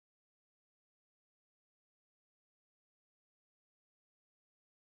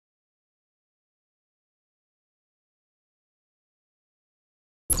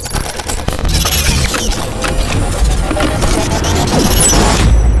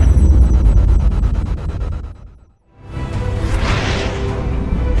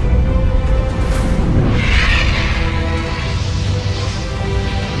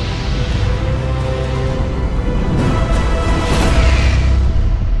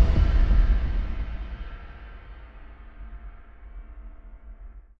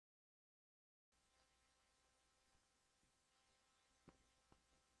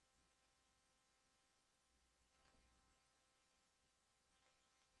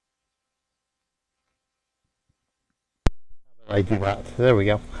I do that. There we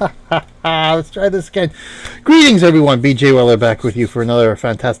go. Let's try this again. Greetings, everyone. BJ Weller back with you for another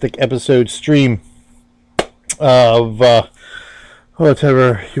fantastic episode stream of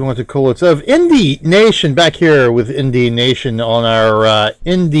whatever you want to call it, of Indie Nation. Back here with Indie Nation on our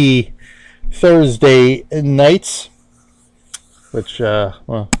Indie Thursday nights, which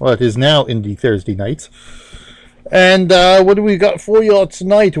well, it is now Indie Thursday nights. And what do we got for you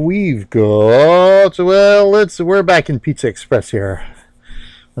tonight? We've got, well, we're back in Pizza Express here.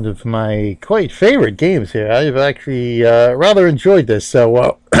 One of my quite favorite games here. I've actually rather enjoyed this.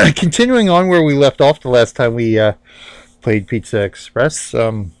 So continuing on where we left off the last time we played Pizza Express.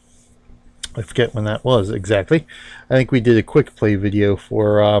 I forget when that was exactly. I think we did a quick play video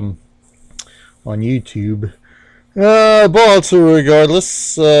for on YouTube. But so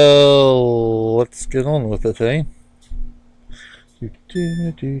regardless, let's get on with it, eh?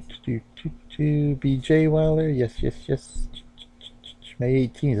 BJ Wilder, yes. May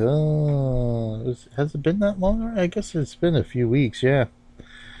 18th. Oh, has it been that long? I guess it's been a few weeks, yeah.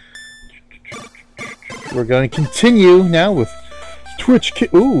 We're going to continue now with Twitch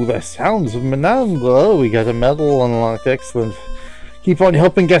Kittens. Ooh, that sounds phenomenal. We got a medal unlocked. Excellent. Keep on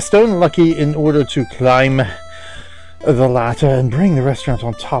helping Gaston Lucky in order to climb the ladder and bring the restaurant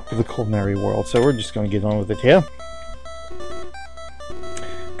on top of the culinary world. So we're just going to get on with it here.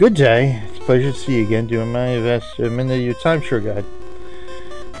 Good day. It's a pleasure to see you again. Doing my best to minute your time. Sure, guide.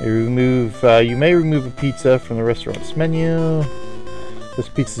 You may remove a pizza from the restaurant's menu. The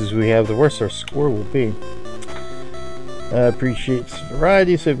pizzas we have, the worse our score will be. Appreciates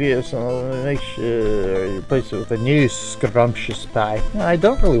variety, so if you have some, make sure you replace it with a new scrumptious pie. I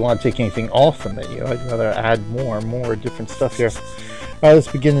don't really want to take anything off the menu. I'd rather add more different stuff here. Alright, let's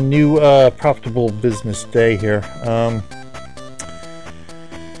begin a new profitable business day here.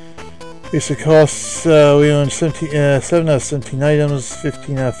 Basic costs, we own 7 out of 17 items,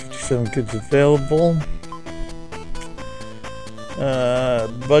 15 out of 57 goods available.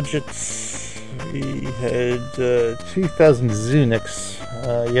 Budgets, we had 2,000 Zunics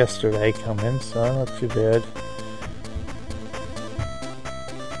yesterday come in, so not too bad.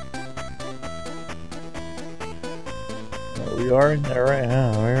 We are in the red.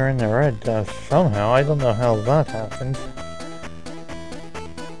 Oh, we're in the red somehow. I don't know how that happened.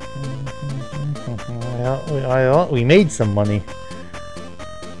 I thought we made some money.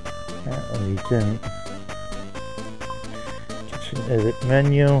 Apparently we didn't. Kitchen edit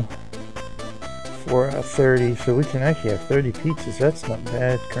menu. 4 out of 30. So we can actually have 30 pizzas. That's not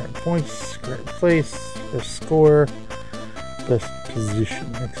bad. Current points. Current place. Best score. Best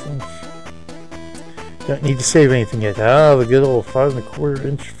position. Excellent. Don't need to save anything yet. Ah, the good old 5 1/4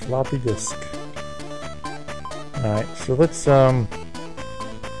 inch floppy disk. Alright, so let's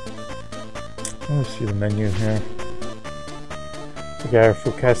see the menu here. Cigar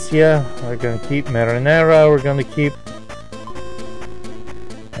Focaccia, we're going to keep. Marinara, we're going to keep.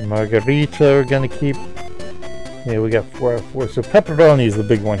 And Margarita, we're going to keep. Yeah, we got 4 out of 4. So pepperoni is the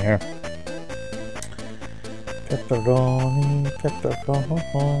big one here. Pepperoni.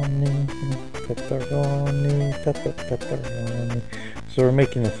 So we're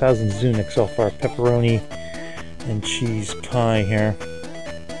making 1,000 Zunics off our pepperoni and cheese pie here.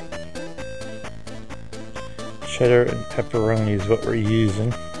 Cheddar and pepperoni is what we're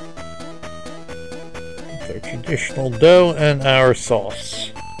using. With our traditional dough and our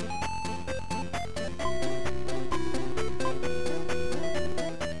sauce.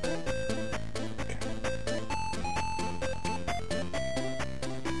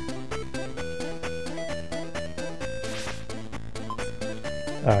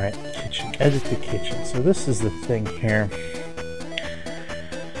 Alright, kitchen. Edit the kitchen. So this is the thing here.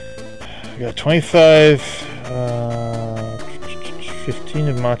 We got 25, 15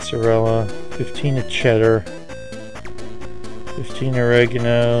 of mozzarella, 15 of cheddar, 15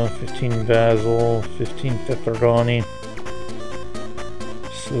 oregano, 15 basil, 15 pepperoni,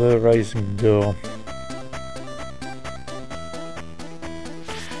 slow rising dough.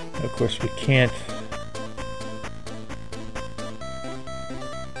 Of course we can't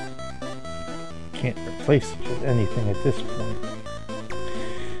replace it with anything at this point.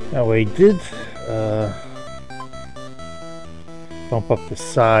 Now we did bump up the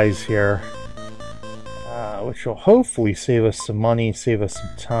size here, which will hopefully save us some money, save us some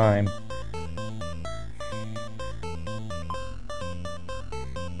time.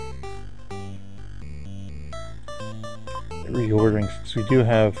 Reordering, since we do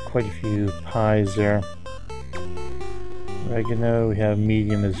have quite a few pies there. Oregano, we have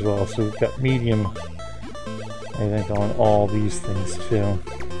medium as well, so we've got medium, I think, on all these things too.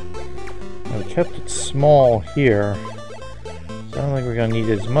 Now we kept it small here, I don't think we're going to need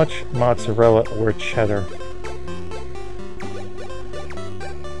as much mozzarella or cheddar.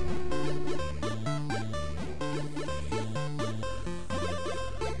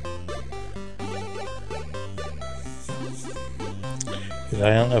 I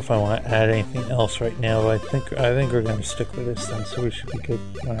don't know if I want to add anything else right now, but I think we're going to stick with this then, so we should be good.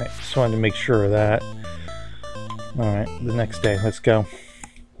 Alright, just wanted to make sure of that. Alright, the next day, let's go.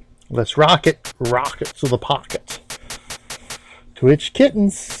 Let's rock it to the pocket. Twitch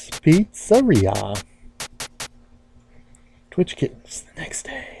Kittens Pizzeria. Twitch Kittens the next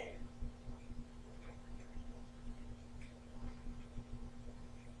day.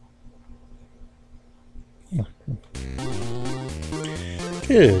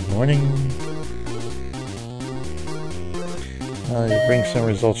 Good morning. You bring some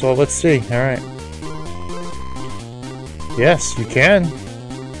results. Well, let's see. All right. Yes, you can.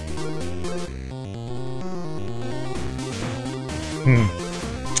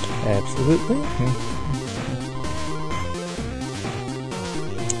 Absolutely.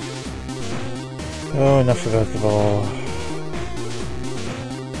 Oh, enough about the ball.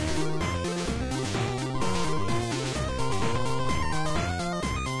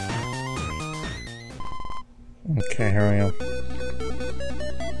 Okay, here we go.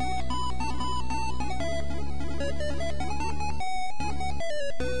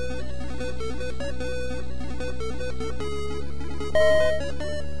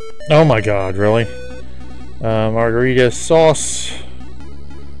 Oh my god, really? Margarita sauce.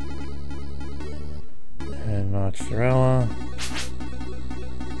 And mozzarella.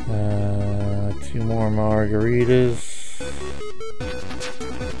 2 more margaritas.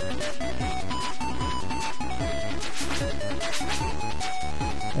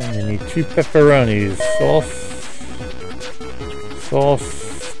 And you need 2 pepperonis.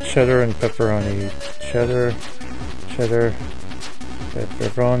 Sauce, cheddar, and pepperoni. Cheddar, pepperoni.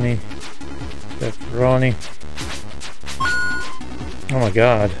 Oh my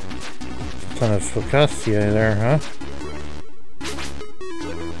god. A ton of focaccia there, huh?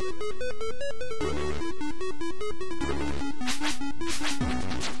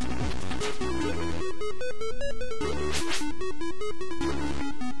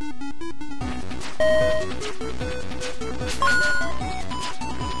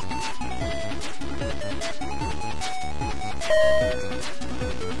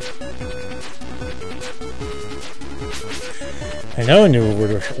 I know I knew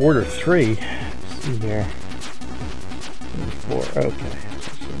order 3. Let's see here. 4. Okay.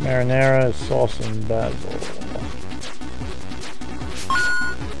 So marinara, sauce, and basil.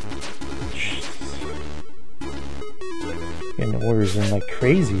 Getting the orders in like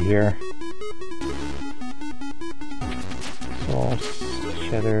crazy here. Sauce,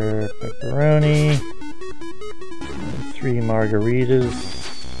 cheddar, pepperoni, and 3 margaritas.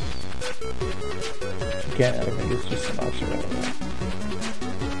 Again, I think it's just mozzarella.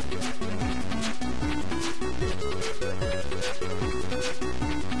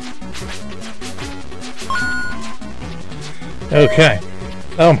 Okay.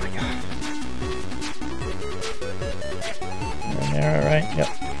 Oh my god. Marinara, right? Yep.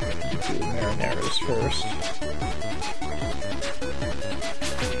 Do the marinaras first.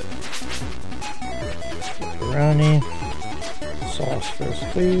 Pepperoni. Sauce first,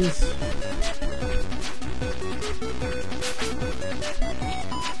 please.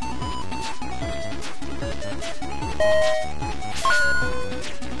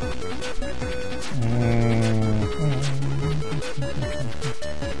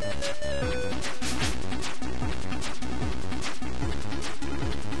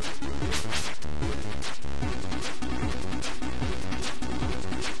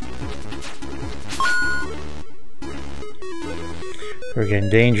 We're getting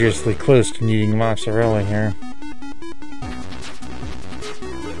dangerously close to needing mozzarella here.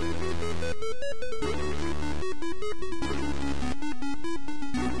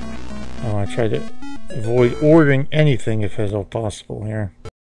 Oh, I try to avoid ordering anything if at all possible here.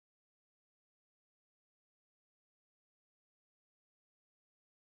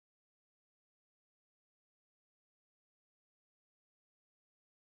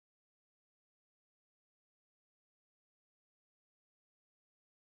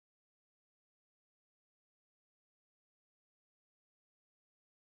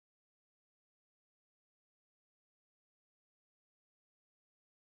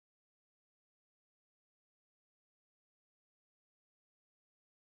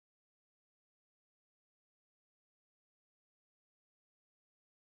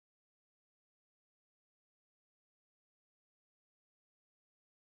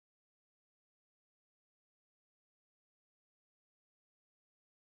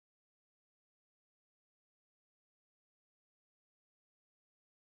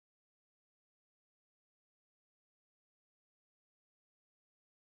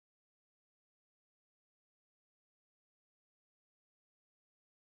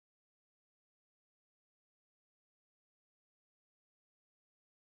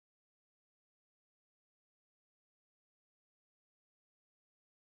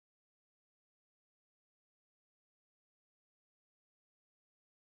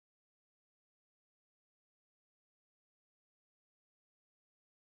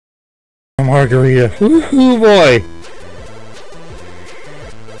 margarita. Ooh, boy.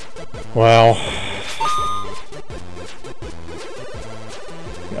 Wow.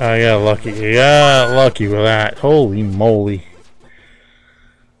 I got lucky. Yeah, lucky with that. Holy moly.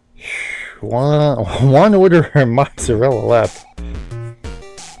 One order of mozzarella left.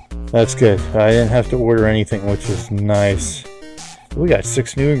 That's good. I didn't have to order anything, which is nice. We got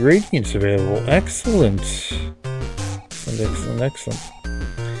 6 new ingredients available. Excellent. Excellent, excellent.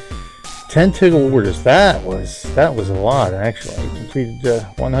 10 total orders. That was a lot, actually. Completed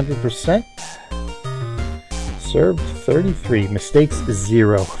 100%. Served 33. Mistakes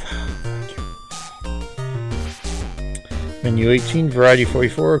 0. Menu 18, variety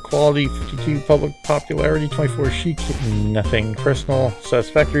 44, quality 52, public popularity 24, chic nothing, personal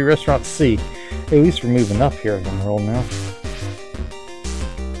satisfactory, restaurant C. At least we're moving up here on the roll now.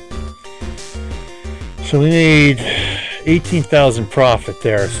 So we made 18,000 profit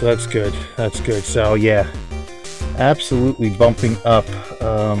there, so that's good. That's good. So yeah, absolutely bumping up.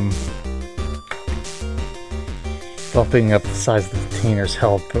 Bumping up the size of the containers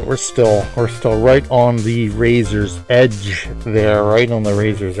helped, but we're still right on the razor's edge there, right on the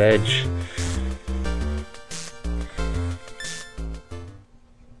razor's edge.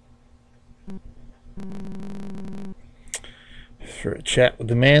 For a chat with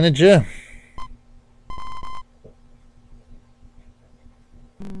the manager.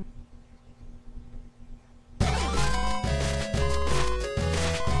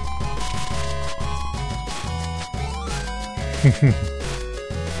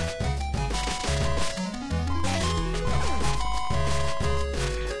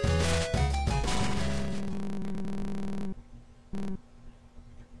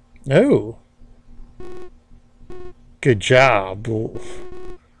 Oh, good job.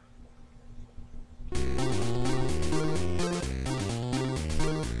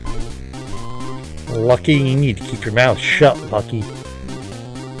 Lucky, you need to keep your mouth shut, Lucky.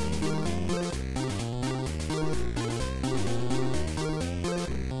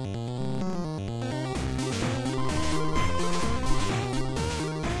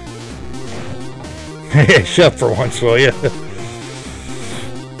 Shut for once, will you?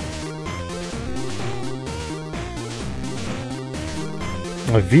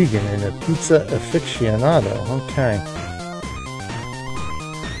 A vegan and a pizza aficionado. Okay.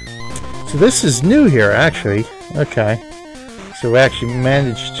 So this is new here, actually. Okay. So we actually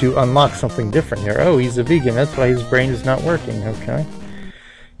managed to unlock something different here. Oh, he's a vegan. That's why his brain is not working. Okay.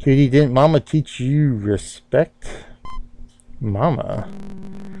 Katie, didn't Mama teach you respect? Mama?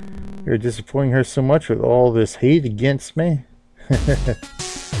 You're disappointing her so much with all this hate against me?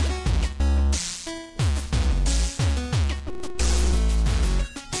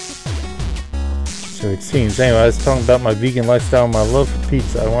 So it seems. Anyway, I was talking about my vegan lifestyle and my love for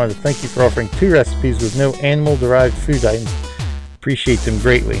pizza. I wanted to thank you for offering 2 recipes with no animal-derived food items. Appreciate them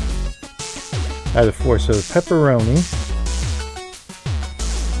greatly. Out of 4, so pepperoni.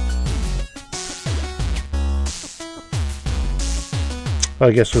 Well,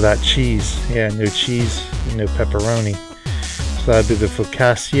 I guess without cheese. Yeah, no cheese, no pepperoni. So that would be the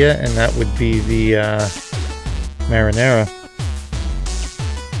focaccia, and that would be the marinara.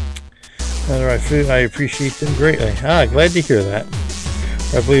 Alright, food, I appreciate them greatly. Ah, glad to hear that.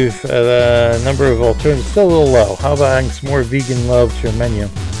 I believe the number of alternatives is still a little low. How about adding some more vegan love to your menu?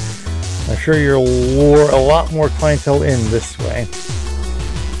 I'm sure you'll lure a lot more clientele in this way.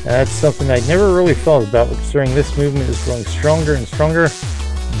 That's something I never really thought about, but considering this movement is growing stronger and stronger,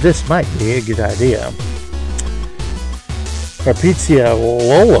 this might be a good idea. For pizza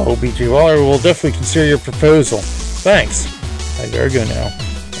Lolo, BG Waller will definitely consider your proposal. Thanks. I better go now.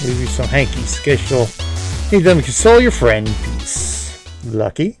 I'll leave you some hankies. Guess you'll need them to console your friend. Peace.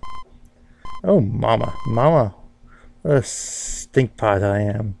 Lucky. Oh, Mama. Mama. What a stink pot I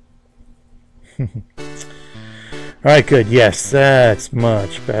am. Alright, good. Yes, that's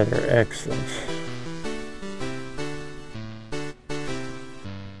much better. Excellent.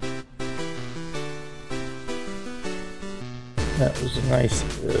 That was a nice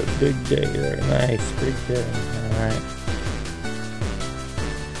big day there. Nice big day. Alright.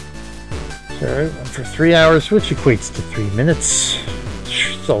 So, for 3 hours, which equates to 3 minutes.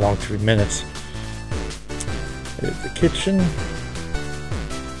 It's a long 3 minutes. There's the kitchen.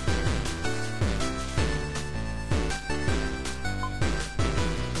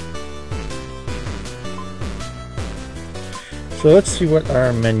 So let's see what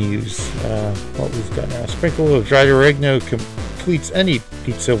our menus, what we've got now. Sprinkle of dried oregano completes any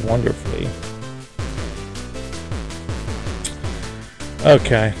pizza wonderfully.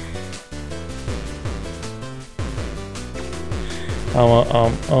 Okay.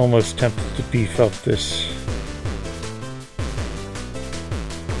 I'm almost tempted to beef up this.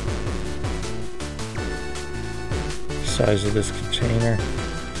 Size of this container.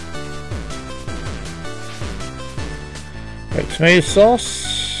 Right, tomato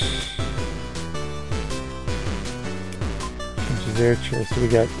sauce. Change there, so we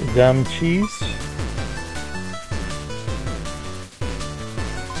got Edam cheese.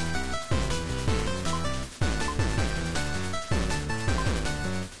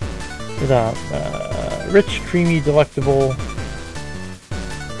 Rich, creamy, delectable.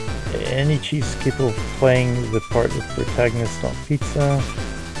 Any cheese capable of playing the part of the protagonist on pizza.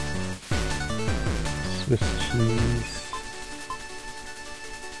 Swiss cheese.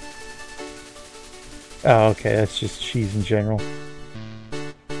 Oh, okay, that's just cheese in general.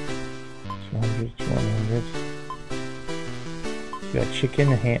 200, 100. You got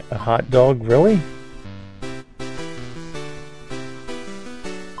chicken, a hot dog, really?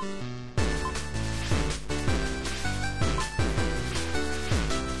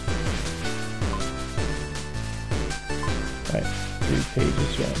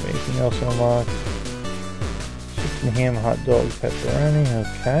 Pages, you have anything else unlocked? Chicken, ham, hot dog, pepperoni,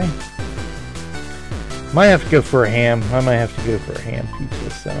 okay. Might have to go for a ham. I might have to go for a ham pizza,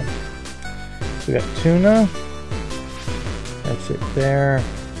 so. We got tuna. That's it there.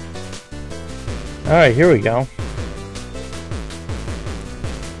 Alright, here we go.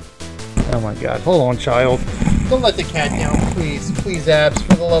 Oh my god, hold on, child. Don't let the cat down, please. Please, Abs,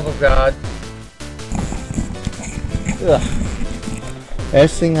 for the love of God. Ugh.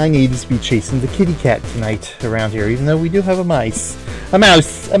 Last thing I need is to be chasing the kitty cat tonight around here, even though we do have a mouse in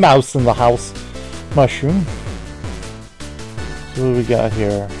the house. Mushroom. So what do we got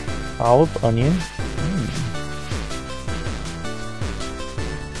here? Olive, onion.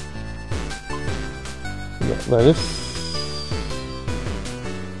 We got lettuce.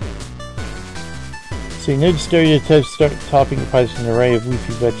 See, no stereotypes start topping the pies with an array of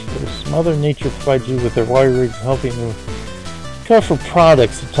leafy vegetables. Mother Nature provides you with a wide range of helping you colorful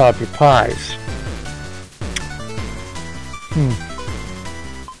products to top your pies.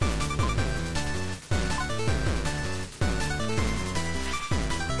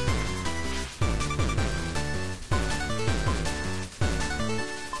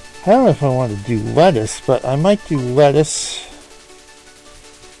 I don't know if I want to do lettuce, but I might do lettuce.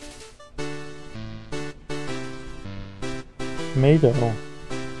 Tomato.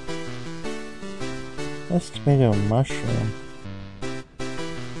 That's tomato and mushroom.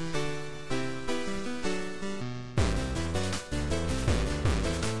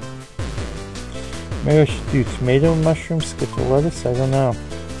 Maybe I should do tomato and mushroom, skip the lettuce, I don't know.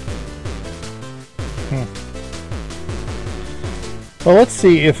 Well, let's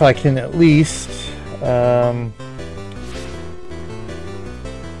see if I can at least... Alright,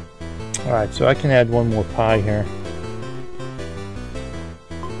 so I can add one more pie here.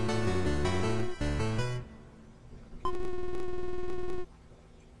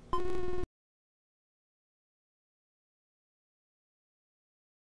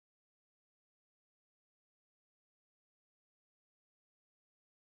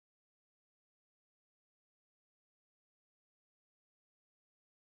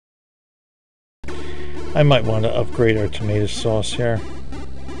 I might want to upgrade our tomato sauce here.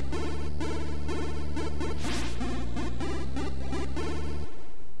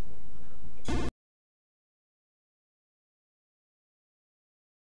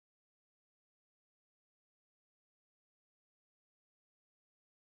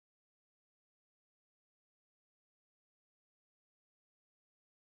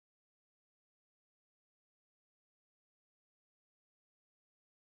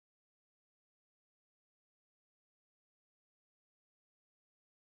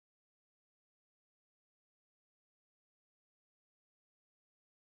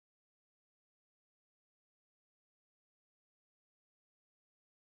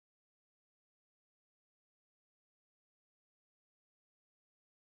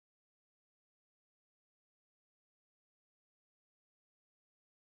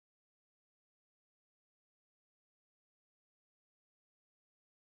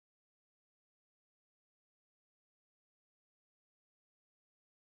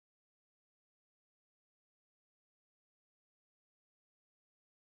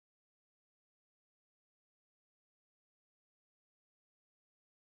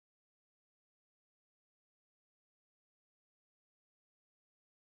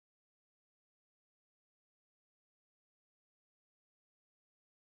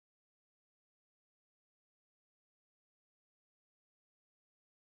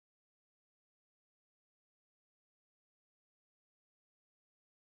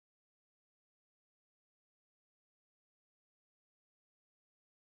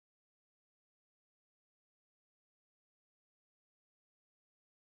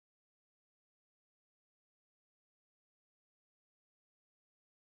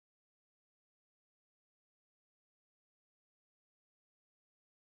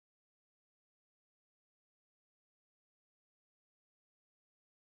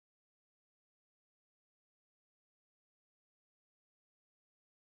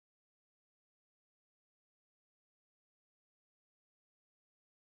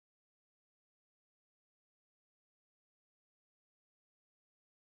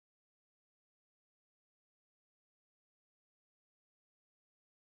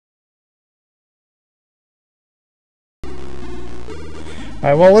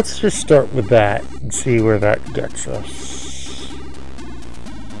 Alright, well, let's just start with that and see where that gets us.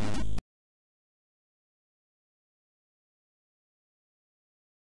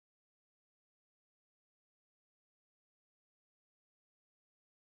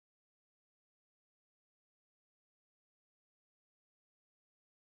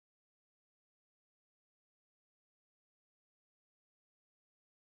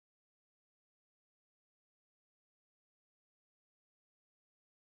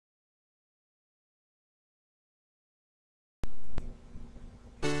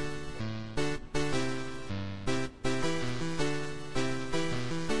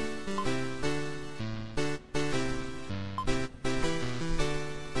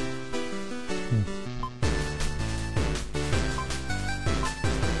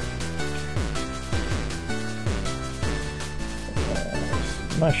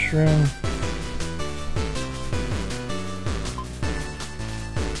 Mushroom.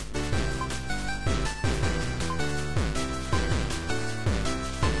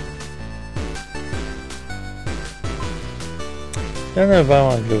 Don't know if I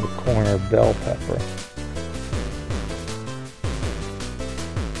want to do the corner bell pepper.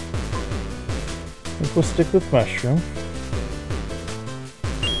 I think we'll stick with mushroom.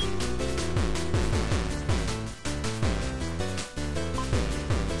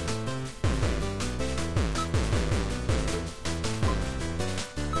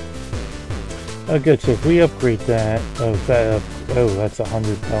 Oh, good. So if we upgrade that, oh, that's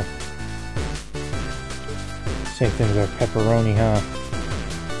 100 bell. Same thing with our pepperoni, huh?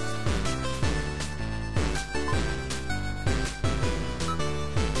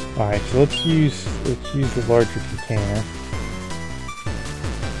 All right, so let's use the larger container.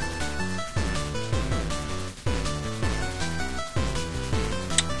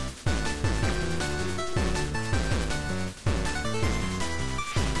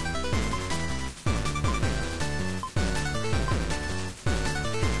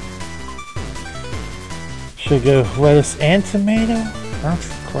 Should I go lettuce and tomato? That's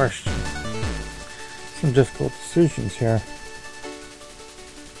the question. Some difficult decisions here.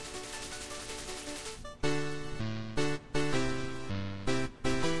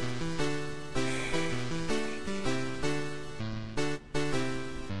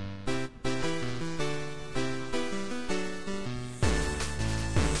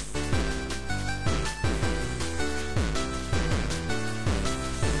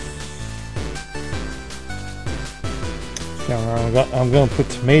 I'm going to put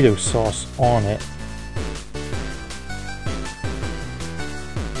tomato sauce on it.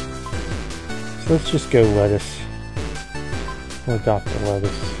 So let's just go lettuce. We'll adopt the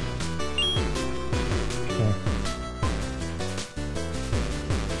lettuce. Okay.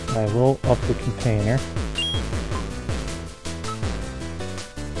 I will up the container.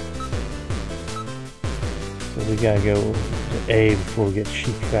 So we gotta go to A before we get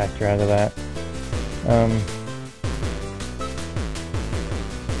Chic factor out of that.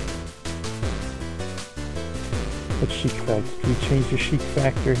 What's Chic factor? Can we change the Chic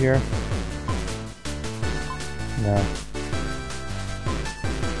factor here? No.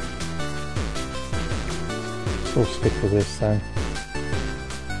 So we'll stick with this then.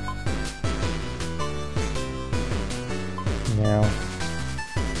 Now.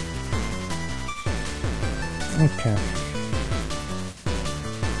 Okay.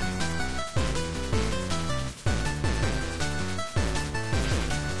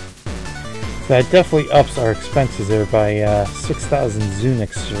 That definitely ups our expenses there by 6,000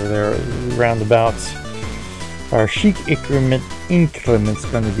 Zunix, or there roundabouts. Our Chic increment's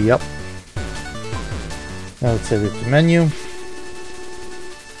going to be up. Now let's edit the menu.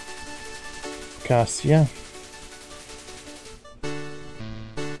 Cassia.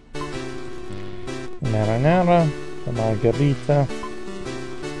 Marinara, the margarita,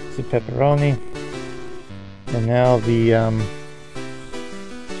 the pepperoni, and now the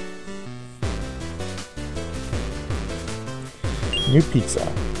new pizza.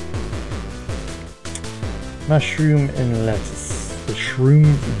 Mushroom and lettuce.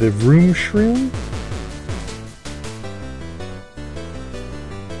 The room shroom?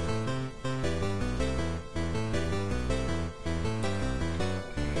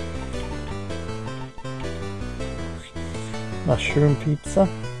 Mushroom pizza.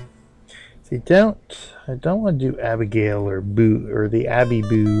 See, I don't want to do Abigail or Boo or the Abby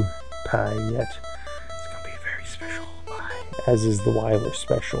Boo pie yet. It's gonna be a very special pie, as is the Weiler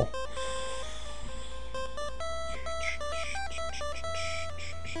special.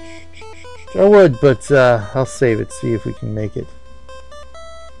 I would, but I'll save it. See if we can make it.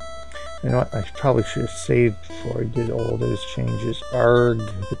 You know what? I probably should have saved before I did all those changes. Arg,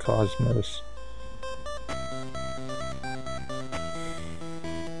 the cosmos.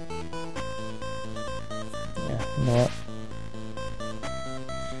 Yeah, you know what?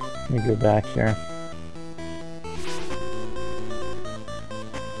 Let me go back here.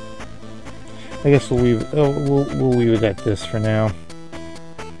 I guess we'll leave it at this for now.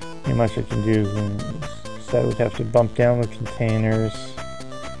 Not much I can do, so I would have to bump down the containers.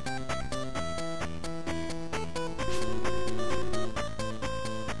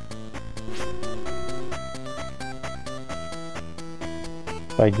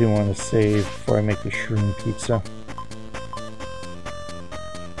 But I do want to save before I make the shroom pizza.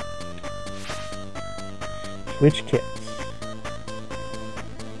 Twitch Kittens.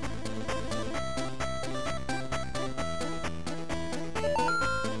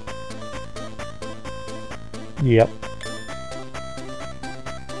 Yep.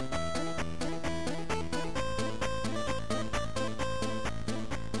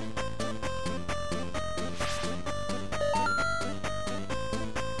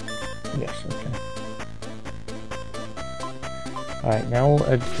 Yes, okay. Alright, now we'll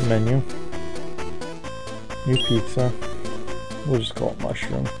edit the menu. New pizza. We'll just call it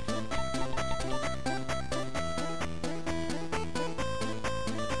mushroom.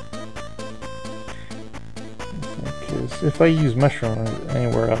 If I use mushroom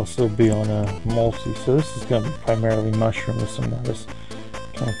anywhere else, it'll be on a multi. So this is going to be primarily mushroom with some lettuce.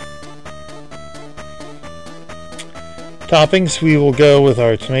 Okay. Toppings, we will go with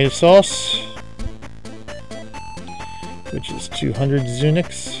our tomato sauce, which is 200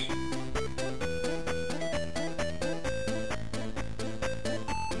 Zunix.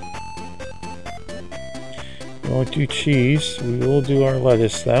 We won't do cheese. We will do our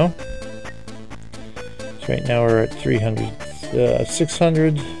lettuce though. Right now we're at 300,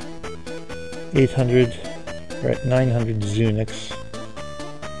 600, 800, we're at 900 Zunix.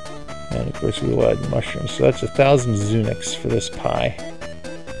 And of course we will add mushrooms. So that's 1,000 Zunix for this pie.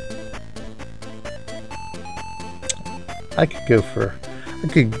 I could go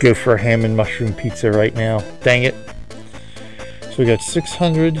for a ham and mushroom pizza right now. Dang it. So we got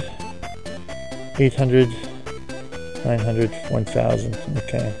 600, 800, 900, 1,000.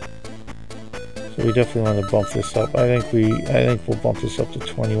 Okay. So we definitely want to bump this up. I think we'll bump this up to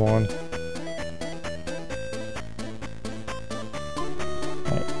 21.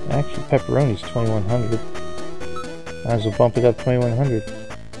 Right. Actually, pepperoni's 2,100. Might as well bump it up 2,100.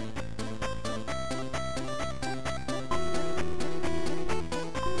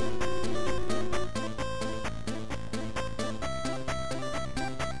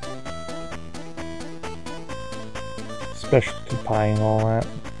 Specialty pie and all that.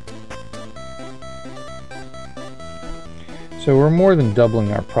 So we're more than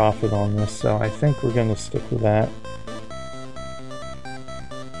doubling our profit on this, so I think we're going to stick with that.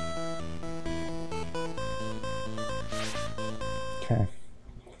 Okay.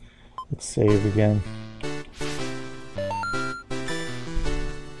 Let's save again.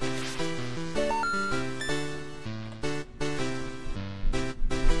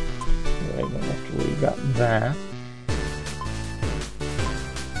 Alright, after we got that.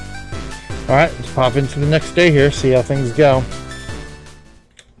 Alright, let's pop into the next day here, see how things go.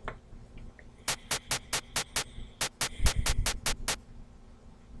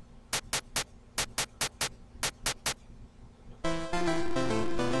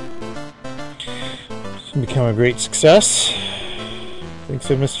 It's become a great success. Thanks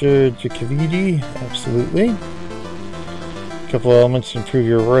so, Mr. Giacavidi. Absolutely. A couple elements to improve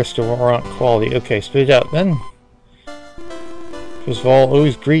your restaurant quality. Okay, spit it out then. First of all,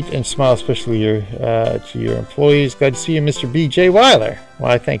 always greet and smile, especially to your employees. Glad to see you, Mr. B.J. Weiler.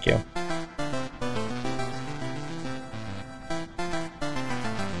 Why, thank you.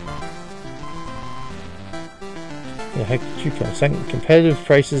 The heck did you come? Second, competitive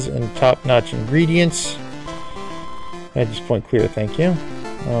prices and top-notch ingredients. At this point, clear, thank you.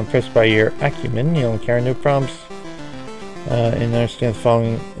 I'm impressed by your acumen. You'll carry no problems. And understand the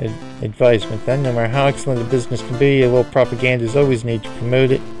following advisement then. No matter how excellent a business can be, a little propaganda is always needed to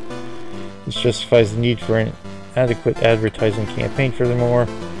promote it. This justifies the need for an adequate advertising campaign. Furthermore,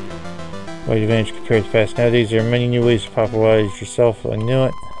 wide advantage compared to past. Nowadays, there are many new ways to popularize yourself. I knew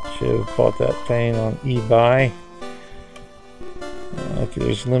it. Should have bought that thing on eBay. Okay,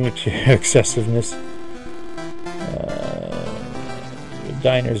 there's a limit to excessiveness. The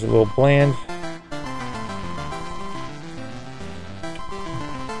diner's a little bland.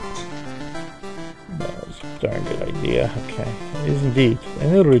 That was a darn good idea. Okay, it is indeed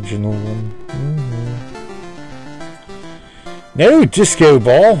an original one. No disco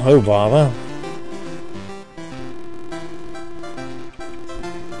ball. Oh bother.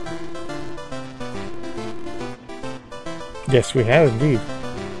 Yes, we have indeed.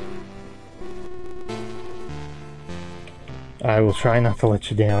 I will try not to let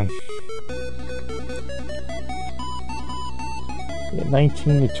you down. Yeah,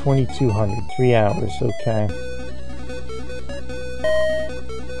 19 to 2200, 3 hours, okay.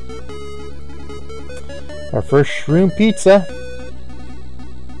 Our first shroom pizza.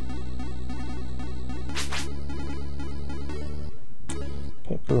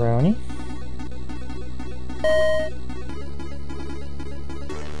 Pepperoni.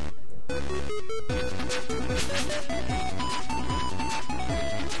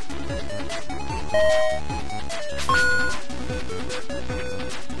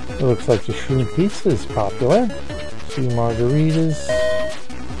 It looks like the shroom pizza is popular. 2 margaritas.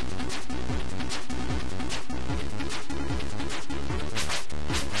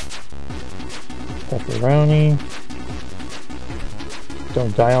 Pepperoni.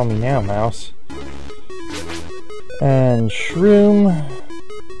 Don't die on me now, mouse. And shroom.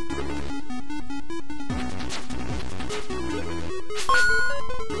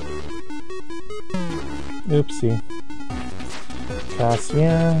 Oopsie.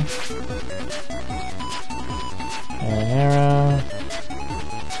 Cassia. Marinara.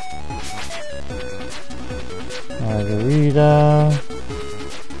 Margarita.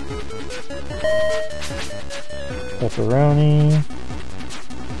 Pepperoni.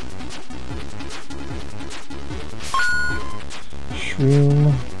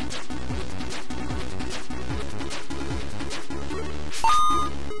 Shroom.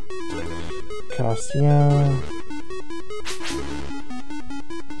 Cassia.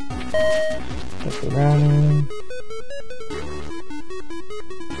 Pepperoni.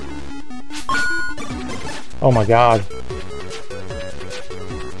 Oh my god.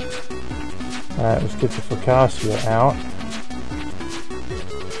 Alright, let's get the focaccia out.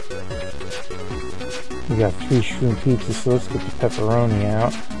 We got 3 shroom pizzas, so let's get the pepperoni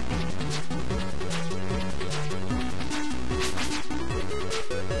out.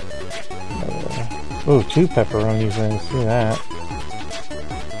 Oh, 2 pepperonis, I didn't see that.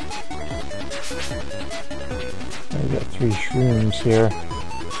 We got 3 shrooms here.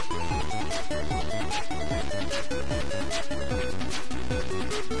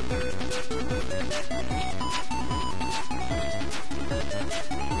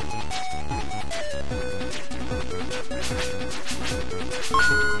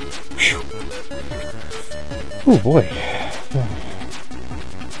 Oh boy.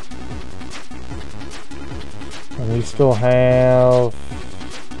 And we still have,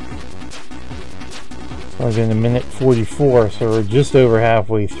 it's only been 1:44, so we're just over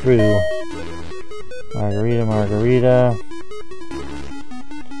halfway through. Margarita.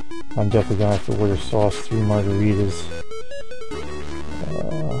 I'm definitely gonna have to order sauce, 3 margaritas.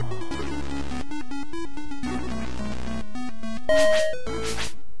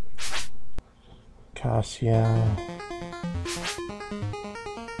 Cassia.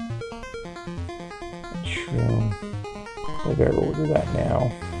 Shroom. I better order that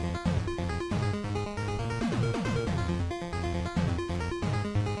now.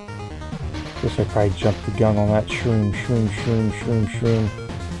 Guess I probably jumped the gun on that shroom.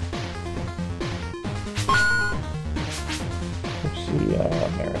 Oopsie,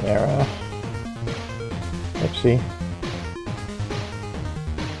 marinara. Oopsie.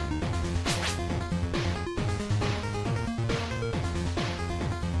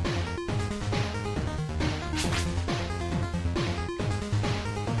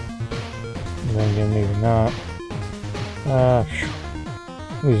 Then again, maybe not.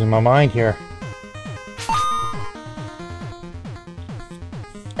 Losing my mind here.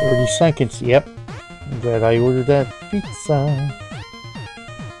 30 seconds, yep. I'm glad I ordered that pizza.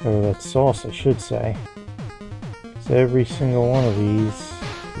 Or that sauce, I should say. So every single one of these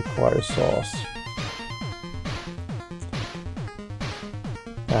requires sauce.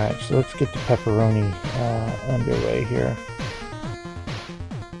 Alright, so let's get the pepperoni underway here.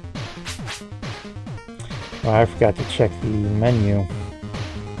 Oh, I forgot to check the menu.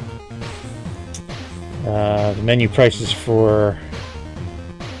 The menu prices for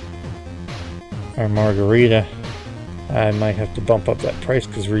our margarita. I might have to bump up that price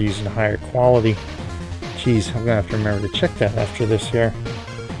because we're using a higher quality. Geez, I'm gonna have to remember to check that after this here.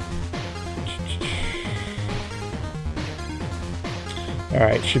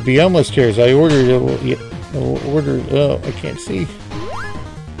 Alright, should be almost here. As I ordered it, oh, I can't see.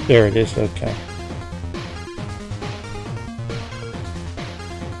 There it is, okay.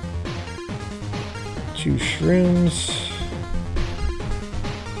 Two shrooms.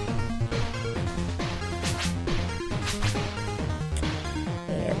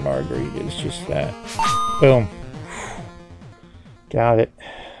 And margarita is just that. Boom. Got it.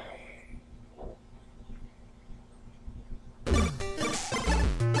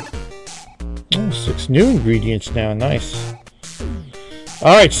 Oh, 6 new ingredients now. Nice.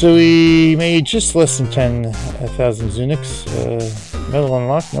 Alright, so we made just less than 10,000 Zunix. Metal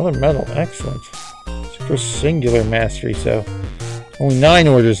unlocked. Another metal. Excellent. Super singular mastery, so only 9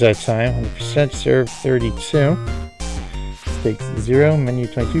 orders that time. 100% served 32. Steaks 0. Menu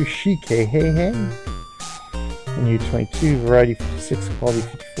 22. Chic. Hey, hey, hey. Menu 22. Variety 56. Quality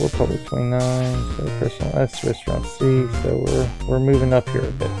 54. Public 29. So personal S. Restaurant C. So we're moving up here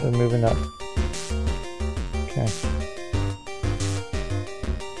a bit. We're moving up. Okay.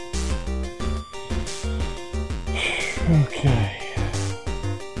 Okay.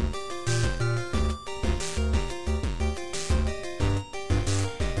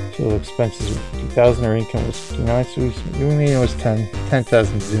 Total expenses were 50,000. Our income was 59, so we made it was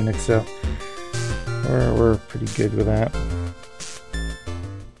 10,000 Zunix, so we're pretty good with that.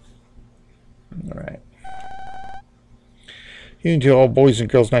 All right. You can do all boys and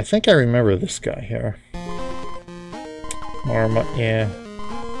girls, and I think I remember this guy here. Marmot, yeah.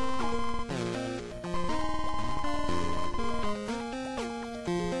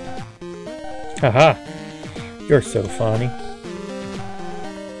 Haha, you're so funny.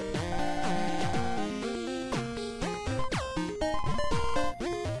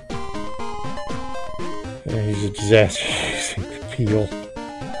 He's a disaster using the peel.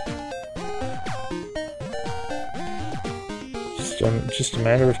 Just a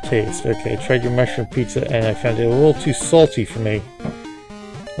matter of taste. Okay, I tried your mushroom pizza and I found it a little too salty for me.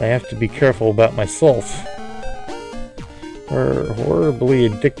 I have to be careful about my salt. We're horribly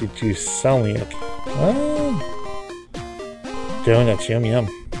addicted to salmiak. Donuts, yum yum.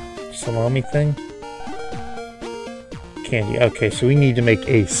 Salami thing? Candy. Okay, so we need to make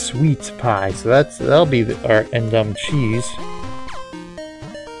a sweet pie. So that'll be our cheese.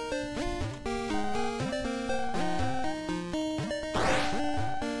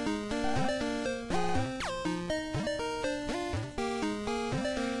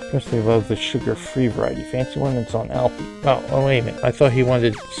 Especially love the sugar-free variety. Fancy one that's on Alpi. Oh, wait a minute. I thought he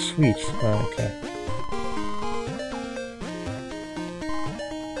wanted sweets. Oh, okay.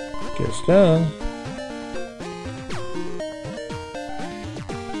 Gets done.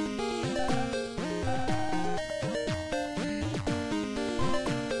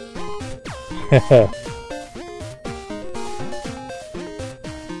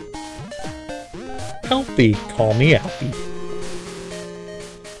 Alpi. Call me Alpi.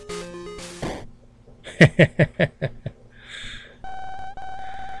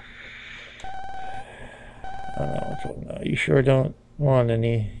 No, you sure don't want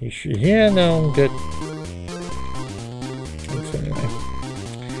any? You sure? Yeah, no, I'm good. Thanks anyway.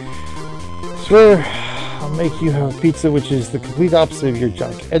 Swear, I'll make you have a pizza which is the complete opposite of your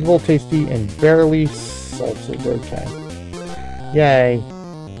junk. Edible, tasty, and barely salted. Okay. Yay.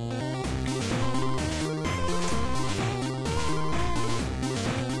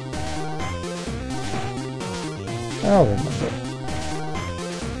 I'll remember.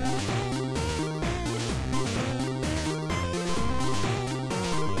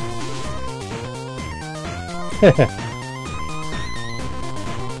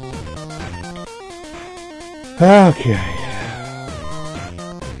 Okay.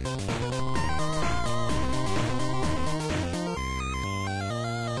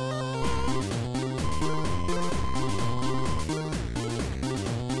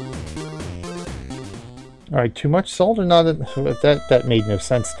 All right, too much salt or not? That made no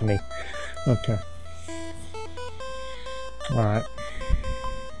sense to me. Okay. All right.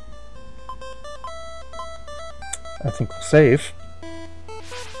 I think we'll save.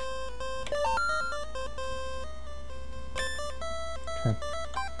 Okay.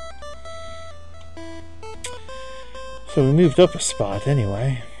 So we moved up a spot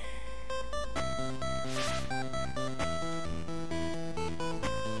anyway.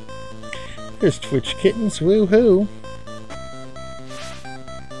 There's Twitch Kittens, woohoo!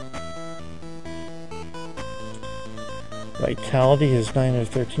 Vitality is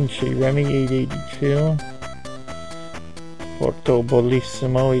 913, Shea Remy 882. Porto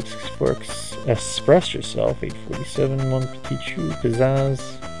Bolissimo 864, Express Yourself 847, Mon Petit Chou, Pizzazz,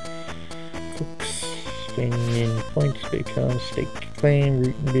 Cooks, Spain Points, Bacon, Steak Claim,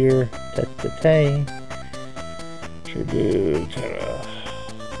 Root and Beer, Tete, Tribute,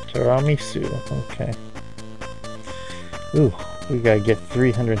 Tiramisu, okay. Ooh, we gotta get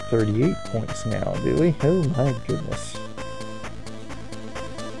 338 points now, do we? Oh my goodness.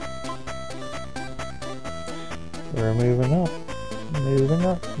 We're moving up. Moving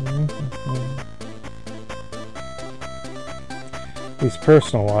up. At least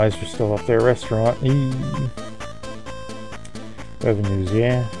personal-wise, we're still up there. Restaurant. Revenues,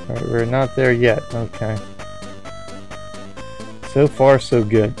 yeah. We're not there yet. Okay. So far, so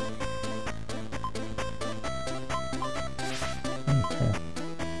good. Okay.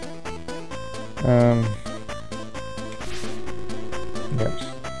 Yes.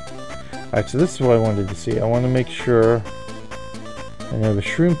 Alright, so this is what I wanted to see. I want to make sure. I know the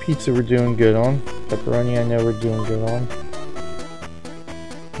shroom pizza we're doing good on. Pepperoni I know we're doing good on.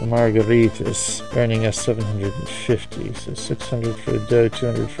 The margaritas earning us 750. So 600 for the dough,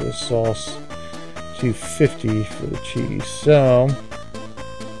 200 for the sauce, 250 for the cheese. So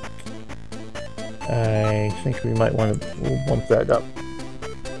I think we might want to bump that up.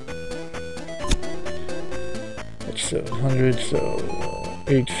 That's 700, so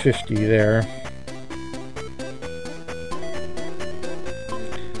 850 there.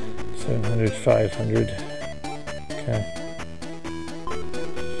 700, 500. Okay.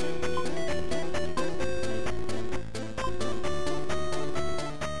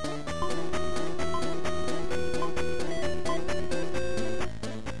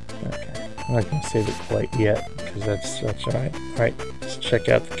 I'm not going to save it quite yet because that's all right. All right, let's check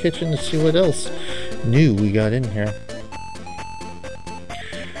out the kitchen to see what else new we got in here.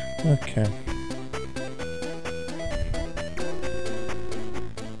 Okay.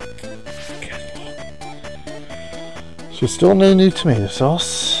 So still no new tomato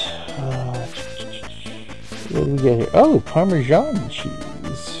sauce. What do we get here? Oh, Parmesan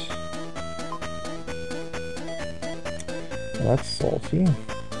cheese. That's salty.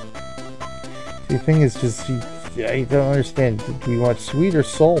 The thing is just, I don't understand. Do we want sweet or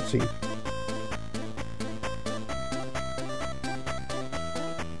salty?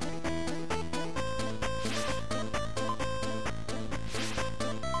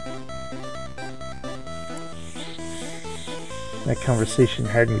 That conversation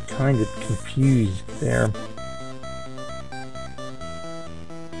had me kind of confused there.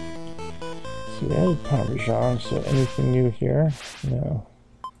 So we added Parmesan, so anything new here? No.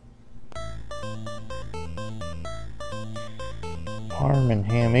 Parm and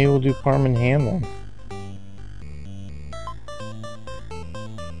ham. Maybe we'll do Parm and ham then.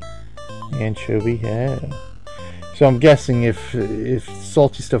 Anchovy, yeah. So I'm guessing if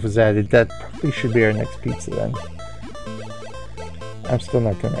salty stuff was added, that probably should be our next pizza then. I'm still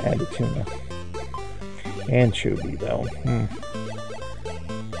not going to add the tuna. Anchovy though.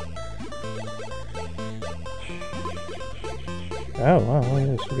 Oh wow, look at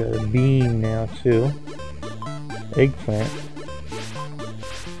this. We got a bean now too. Eggplant.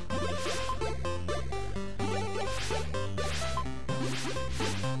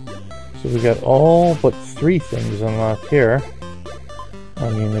 So we got all but 3 things unlocked here.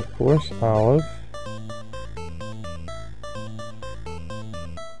 Onion, of course, olive.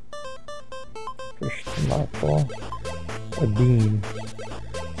 Fresh tomato. A bean.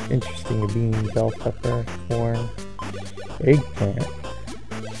 Interesting, a bean, bell pepper, corn, eggplant.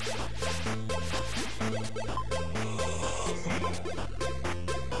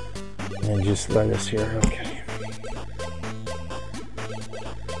 And just lettuce here, okay.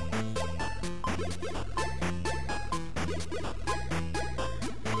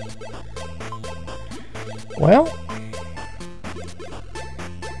 Well,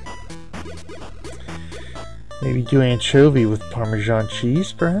 maybe do anchovy with Parmesan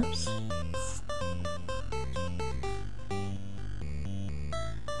cheese, perhaps?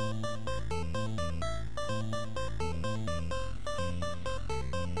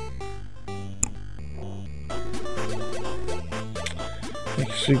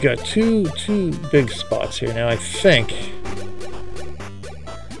 So we got two big spots here now, I think.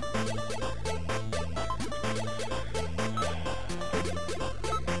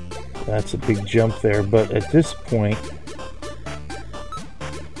 That's a big jump there, but at this point,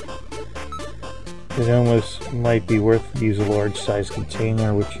 it almost might be worth to use a large size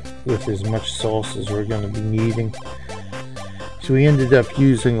container with as much sauce as we're going to be needing. So we ended up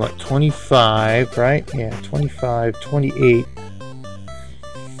using like 25, right? Yeah, 25, 28.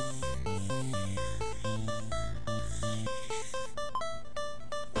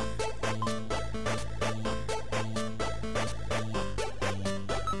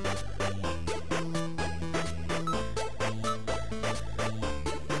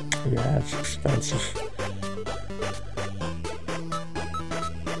 Yeah, it's expensive.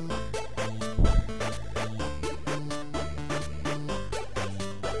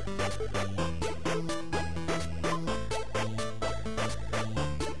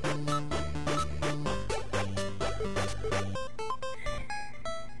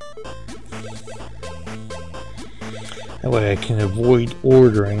 That way I can avoid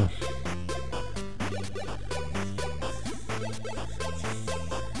ordering.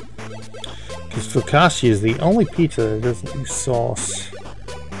 Because focaccia is the only pizza that doesn't use sauce.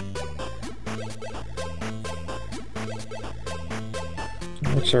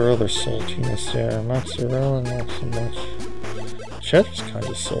 What's our other saltiness there? Mozzarella, not so much. Cheddar's kind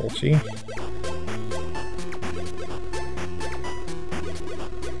of salty.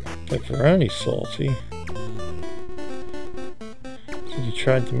 Pepperoni salty. So you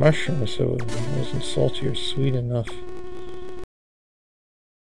tried the mushroom, so it wasn't salty or sweet enough.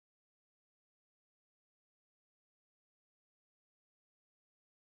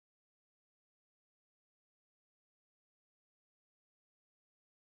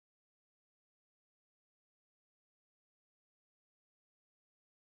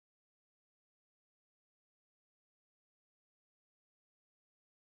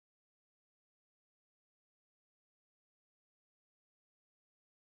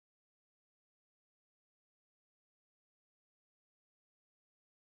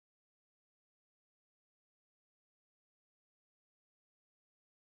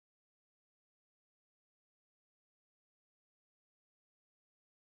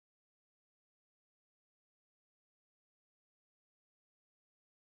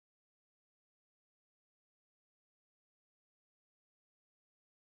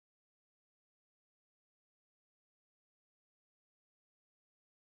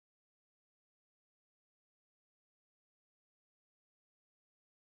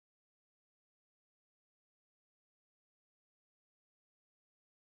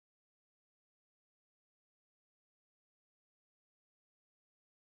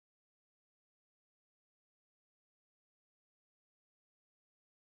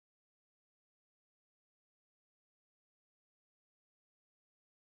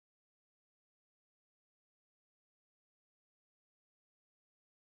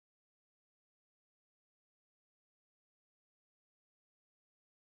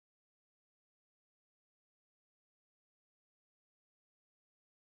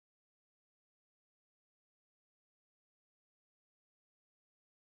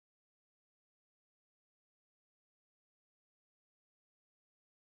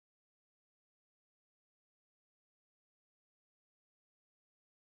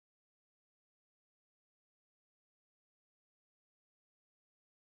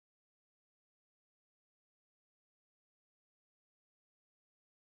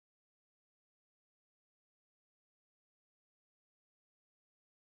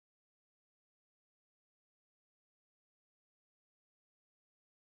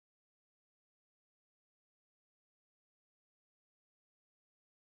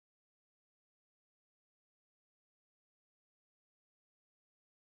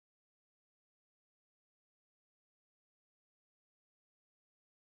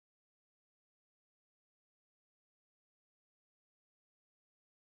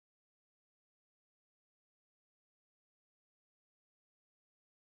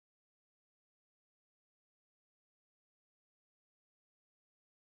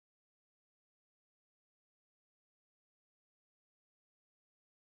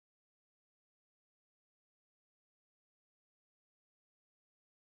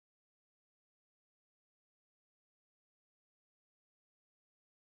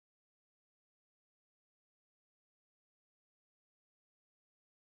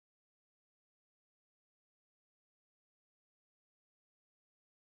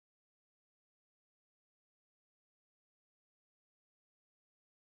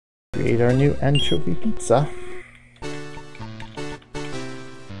 Create our new anchovy pizza.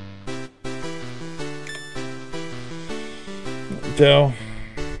 Dough,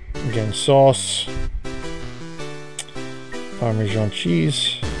 again sauce, Parmesan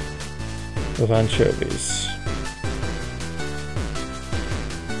cheese with anchovies.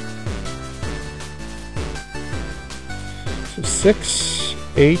 So 6,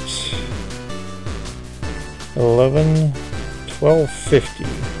 8, 11, 12.50.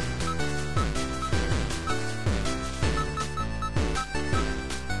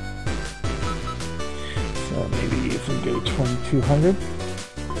 So maybe if we go 2,200.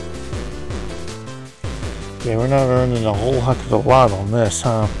 Yeah, we're not earning a whole heck of a lot on this,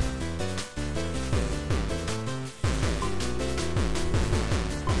 huh?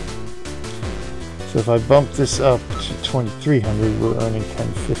 So if I bump this up to 2,300, we're earning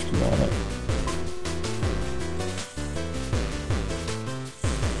 10.50 on it.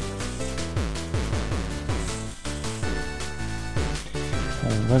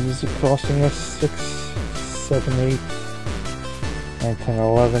 And what is it costing us? 6, 7, 8, 9, 10,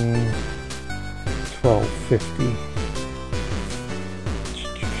 11, 12.50.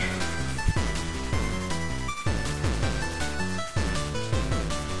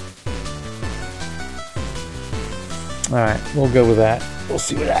 Alright, we'll go with that. We'll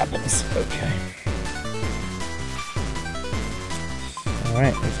see what happens. Okay.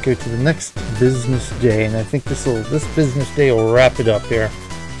 Alright, let's go to the next business day, and I think this business day will wrap it up here.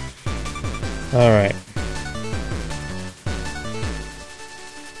 Alright.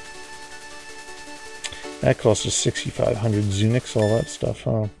 That cost us 6,500 Zunix, all that stuff,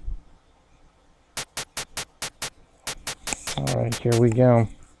 huh? Alright, here we go.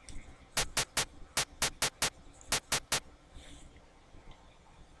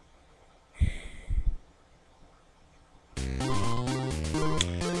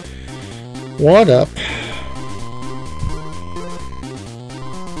 What up?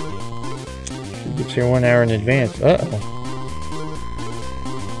 She gets here 1 hour in advance. Uh-oh.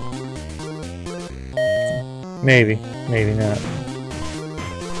 Maybe. Maybe not.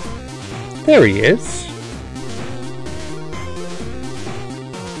 There he is.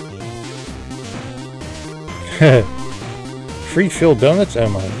 Free filled donuts? Oh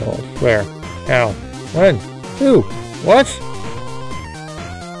my god. Where? How? When? Who? What?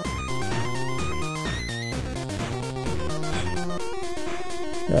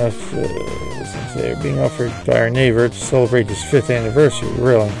 Since they're being offered by our neighbor to celebrate his 5th anniversary,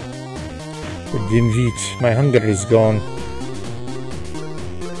 really. For Dimvit, my hunger is gone.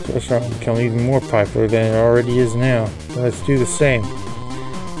 So it's going to become even more popular than it already is now. So let's do the same.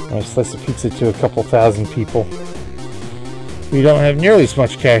 I'll slice a pizza to a couple thousand people. We don't have nearly as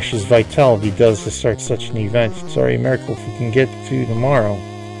much cash as Vitality does to start such an event. It's already a miracle if we can get to tomorrow.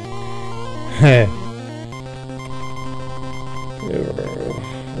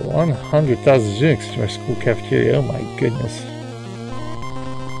 100,000 Zunix to our school cafeteria. Oh my goodness.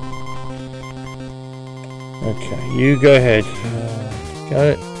 Okay, you go ahead. Got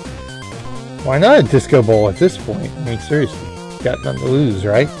it. Why not a disco ball at this point? I mean, seriously, got nothing to lose,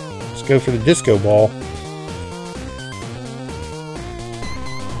 right? Let's go for the disco ball.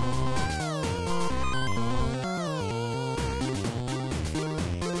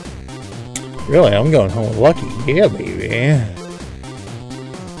 Really, I'm going home with Lucky. Yeah, baby.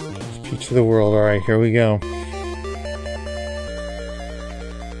 Peach of the world. Alright, here we go.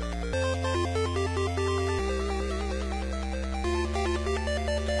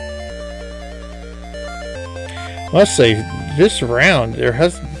 I must say, this round,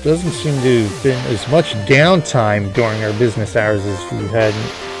 doesn't seem to have been as much downtime during our business hours as we've had in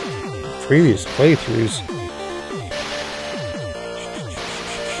previous playthroughs.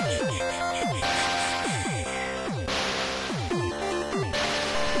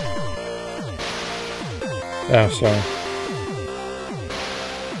 Oh, sorry.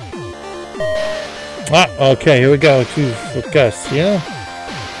 Ah, okay, here we go. To focus, yeah?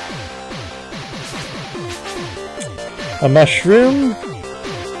 A mushroom.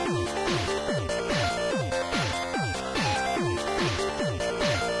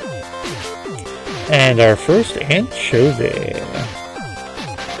 And our first anchovy.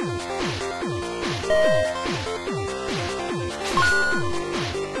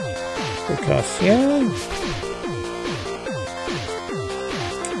 Percussion.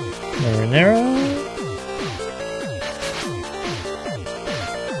 Marinara.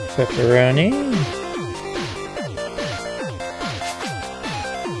 Pepperoni.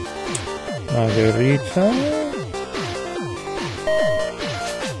 Margarita.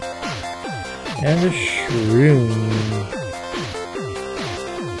 And a shroom.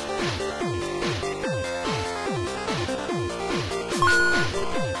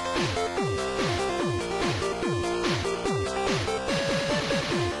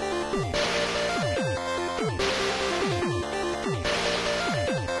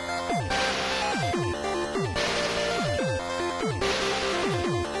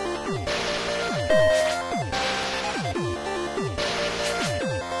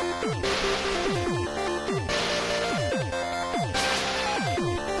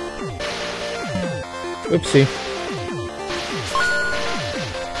 Oopsie.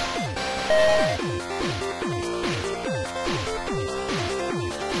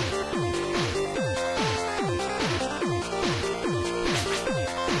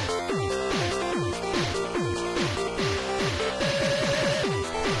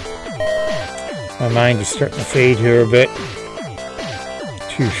 My mind is starting to fade here a bit.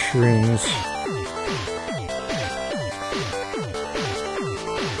 2 shrooms.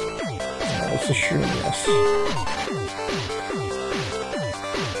 It's a shroom, yes.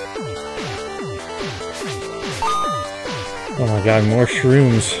 Oh my god, more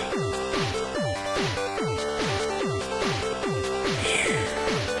shrooms.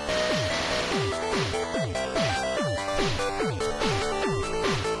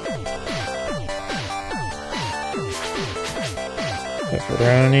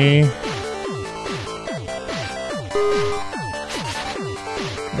 pepperoni,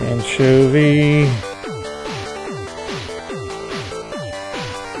 anchovy,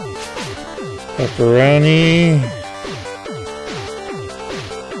 pepperoni,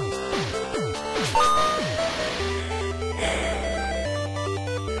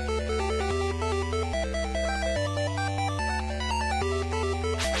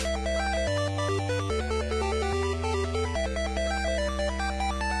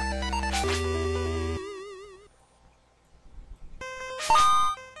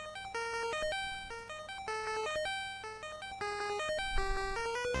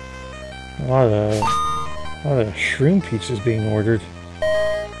 a lot of shroom pizzas being ordered.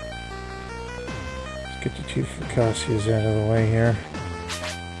 Let's get the two focaccias out of the way here.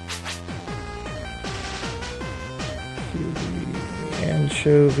 The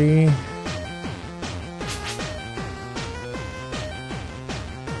anchovy.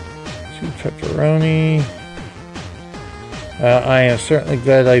 Two pepperoni. I am certainly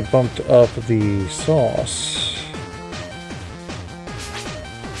glad I bumped up the sauce.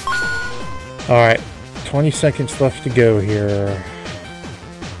 Alright, 20 seconds left to go here.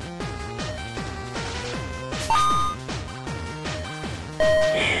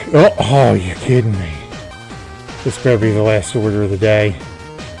 Oh, you're kidding me. This better be the last order of the day.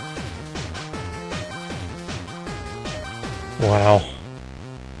 Wow.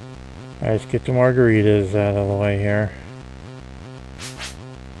 Alright, let's get the margaritas out of the way here.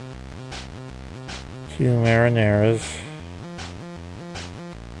 2 marinaras.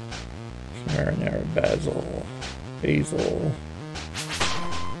 Marinara basil. 2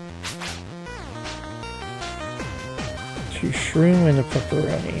 shroom and a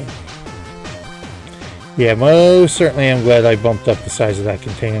pepperoni. Yeah, most certainly I'm glad I bumped up the size of that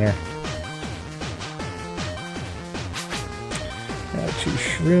container. Now 2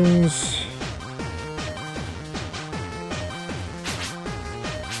 shrooms.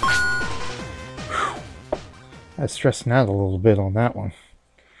 I was stressing out a little bit on that one.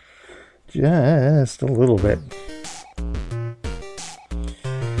 Just a little bit.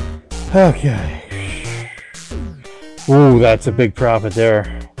 Okay. Ooh, that's a big profit there.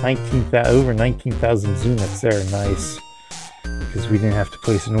 Over 19,000 units there. Nice. Because we didn't have to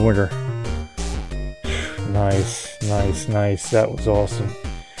place an order. Nice, nice, nice. That was awesome.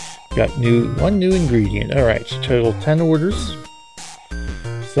 Got one new ingredient. Alright, so total 10 orders.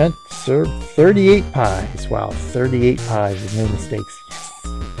 Sent, served 38 pies. Wow, 38 pies with no mistakes.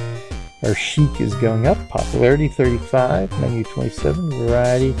 Our chic is going up. Popularity 35, menu 27,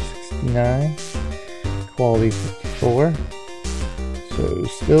 variety 69, quality 54. So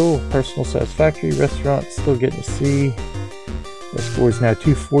still personal satisfactory. Restaurant still getting a C. The score is now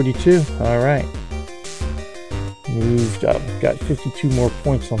 242. All right, moved up. Got 52 more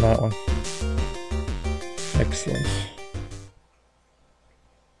points on that one. Excellent.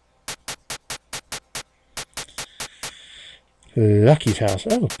 Lucky's house.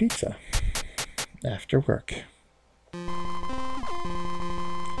 Oh, pizza. After work.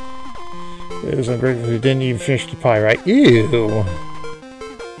 Those ungrateful who didn't even finish the pie, right? Ew!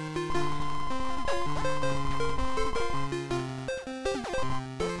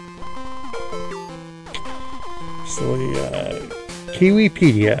 Silly,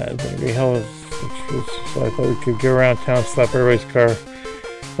 Kiwipedia. The hell is, so I thought we could go around town, slap everybody's car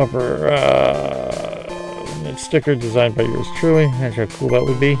bumper, sticker designed by yours truly. That's how cool that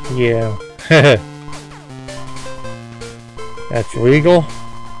would be. Yeah. That's illegal.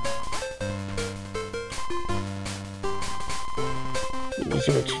 Those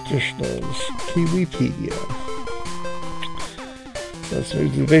are traditionals. Kiwipedia. Let's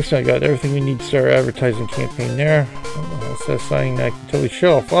move to the basement. I got everything we need to start our advertising campaign there. That's something I can totally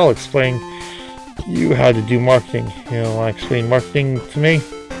show off. I'll explain you how to do marketing. You know, explain marketing to me.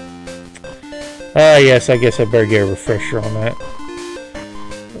 Yes, I guess I better get a refresher on that.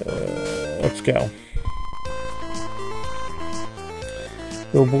 Let's go.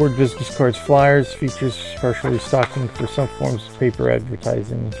 Billboard, business cards, flyers, features partially stocking for some forms of paper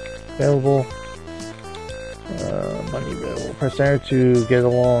advertising available. Money available. Press enter to get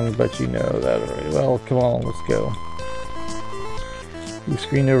along, but you know that already. Well, come on, let's go. You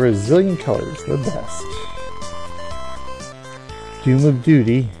screen over a zillion colors, the best. Doom of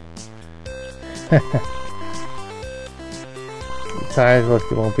Duty. Tired, look,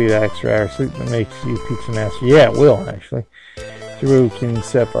 it won't be that extra hour sleep that makes you pizza master. Yeah, it will, actually. So we can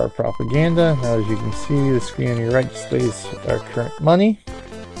set up our propaganda. Now, as you can see, the screen on your right displays our current money.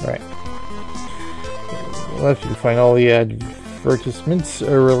 Right. On the left, you can find all the advertisements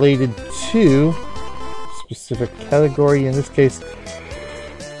are related to a specific category. In this case,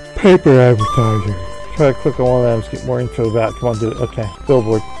 Paper advertising. Try to click on one of them to get more info about. Come on, do it. Okay.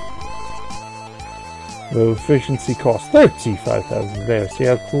 Billboard. Low efficiency cost 35,000 there. See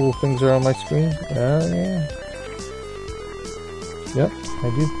how cool things are on my screen? Oh yeah. Yep, I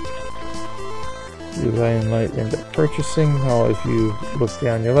do. I might end up purchasing. If you look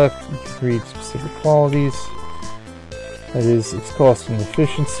down your left, you can read specific qualities. That is, its cost and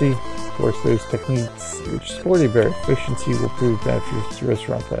efficiency. Of course, those techniques which sport a better efficiency will prove beneficial to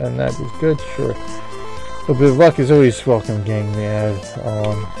restaurant, and that is good, sure. A bit of luck is always welcome, gang. They add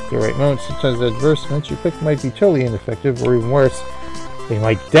on the right moment. Sometimes the advertisements you pick might be totally ineffective, or even worse, they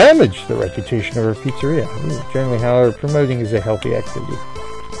might damage the reputation of our pizzeria. Generally, however, promoting is a healthy activity.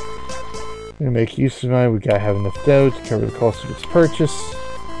 To make use of mine, we gotta have enough dough to cover the cost of its purchase.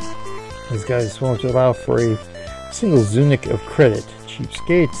 These guys won't allow for a single zunic of credit.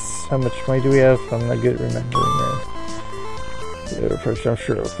 Cheapskates. How much money do we have? I'm not good at remembering that. First, I'm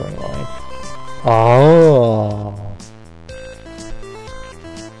sure it's going line. Oh.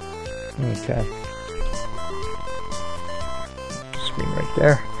 Okay. Screen right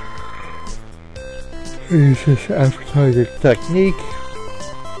there. Use this advertising technique.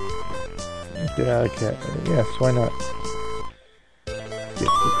 Yeah, okay. Yes, why not? Get to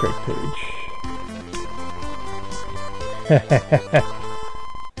the correct page. Okay.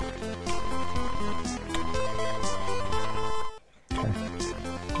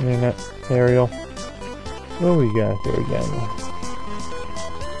 Internet, aerial. What do we got there again?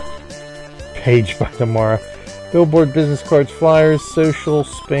 Page by tomorrow. Billboard, business cards, flyers, social,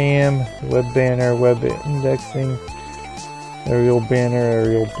 spam, web banner, web indexing, aerial banner,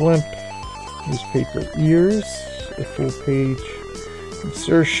 aerial blimp, newspaper ears, a full page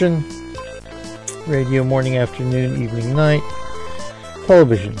insertion, radio, morning, afternoon, evening, night,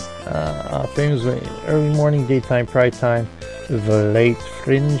 television, famously early morning, daytime, prime time, the late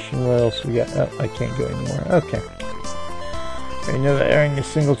fringe, and what else we got? Oh, I can't go anymore. Okay. I know that airing a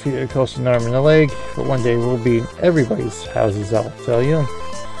single tweet costs an arm and a leg, but one day we'll be in everybody's houses, I'll tell you.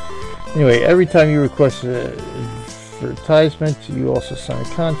 Anyway, every time you request an advertisement, you also sign a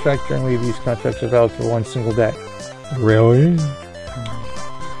contract. Generally, these contracts are valid for one single day. Really?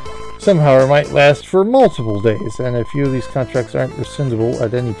 Somehow it might last for multiple days, and a few of these contracts aren't rescindable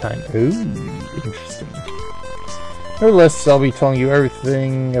at any time. Ooh, interesting. Nevertheless, I'll be telling you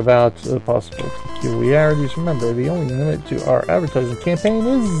everything about the possible peculiarities. Remember, the only limit to our advertising campaign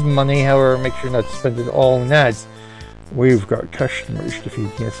is money. However, make sure not to spend it all in ads. We've got customers to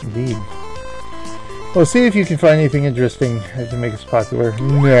feed. Yes, indeed. Well, see if you can find anything interesting to make us popular.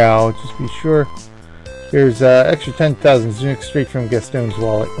 Now, just be sure. Here's extra 10,000 Zunix straight from Gaston's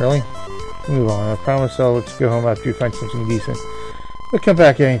wallet. Really? Move on. I promise I'll let you go home after you find something decent. But come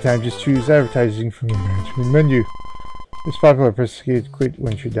back anytime. Just choose advertising from the management menu. It's popular. Press quit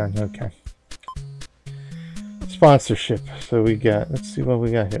once you're done. Okay. Sponsorship. So we got, let's see what we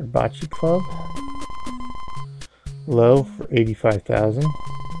got here. Bocce Club. Low for 85,000.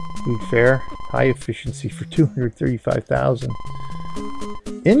 Food Fair. High efficiency for 235,000.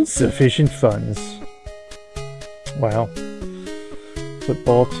 Insufficient funds. Wow.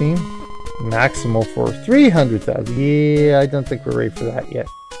 Football team. Maximal for 300,000. Yeah, I don't think we're ready for that yet.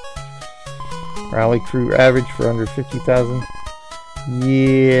 Rally crew average for under 50,000.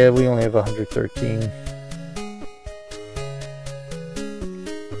 Yeah, we only have 113.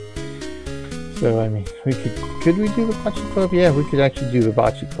 So I mean, we could we do the bocce club? Yeah, we could actually do the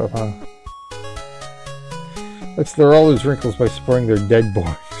bocce club, huh? Let's throw all those wrinkles by supporting their dead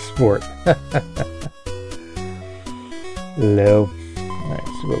boy sport. Low. Alright,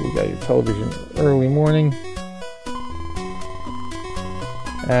 so what we got here? Television early morning.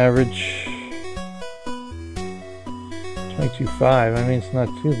 Average 22.5. I mean, it's not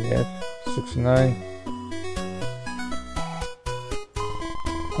too bad. 6.9.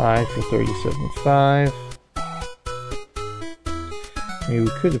 High for 37.5. Maybe we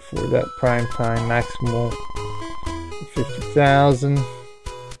could afford that. Prime time maximal for 50,000.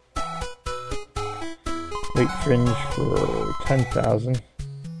 Late fringe for 10,000.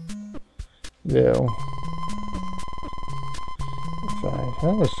 Though. 5.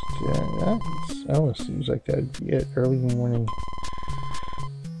 That almost seems like that'd be it. Early morning.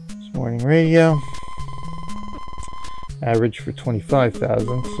 It's morning radio. Average for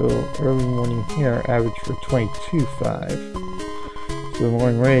 25,000. So early morning here, average for 22.5. So the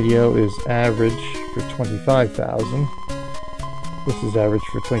morning radio is average for 25,000. This is average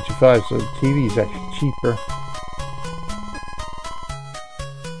for 22.5, so the TV is actually cheaper.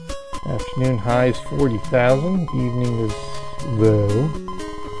 Afternoon high is 40,000. Evening is low.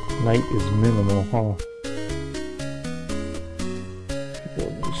 Night is minimal, huh?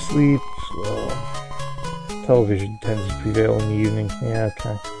 When you sleep, television tends to prevail in the evening. Yeah,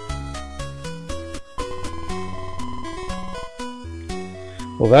 okay.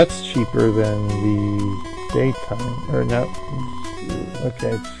 Well, that's cheaper than the daytime, or no,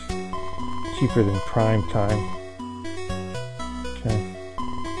 okay, it's cheaper than prime time. Okay.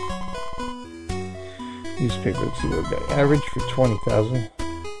 Newspaper, let's see what we got. Average for 20,000.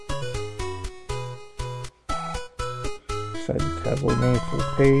 Beside the tabloid name, full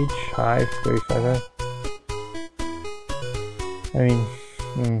page, high, 35. I mean,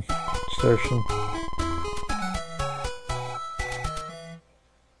 insertion.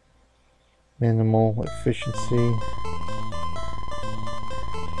 Minimal efficiency.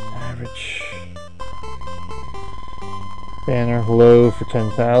 Average. Banner low for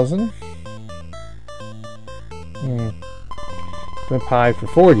 10,000. Went high for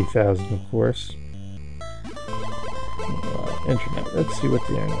 40,000, of course. Internet. Let's see what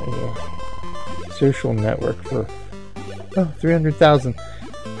the internet is. Social network for 300,000.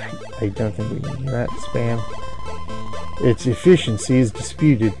 I don't think we can do that. Spam. Its efficiency is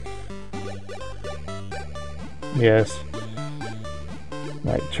disputed. Yes.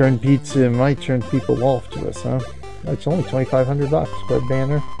 Might turn people off to us, huh? That's only $2,500. Web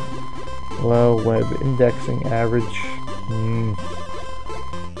banner. Low web indexing average.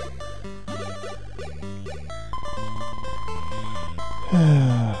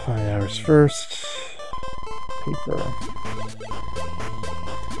 5 hours first. Paper.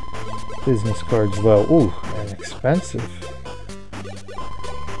 Business cards low. Ooh, and expensive.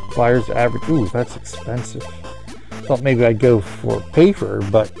 Flyers average. Ooh, that's expensive. Thought maybe I'd go for paper,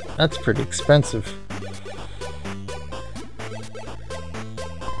 but that's pretty expensive.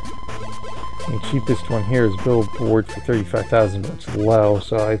 The cheapest one here is billboard for 35,000, but it's low.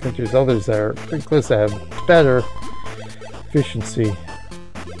 So I think there's others that are pretty close that have better efficiency.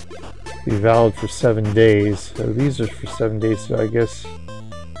 Be valid for 7 days. So these are for 7 days. So I guess.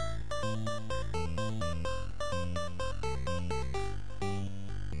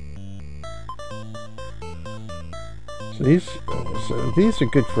 So these are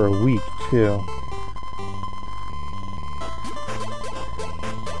good for a week too.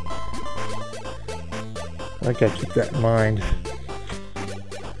 I gotta keep that in mind.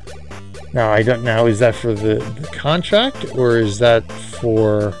 Now I don't know, is that for the contract or is that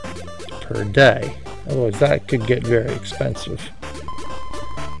for per day? Otherwise that could get very expensive.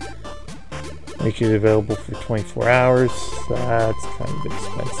 Make it available for 24 hours. That's kind of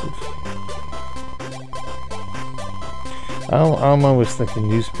expensive. I'm almost thinking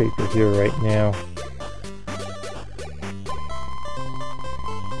newspaper here right now.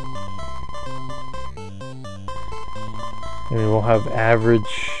 And we'll have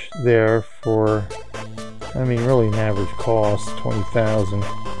average there for, I mean, really an average cost, 20,000.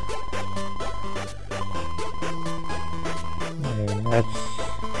 And that's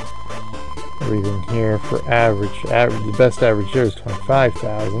everything here for average. The best average there is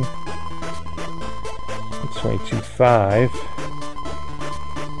 25,000. It's 22.5.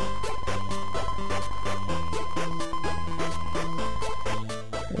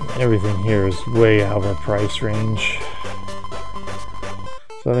 Everything here is way out of our price range.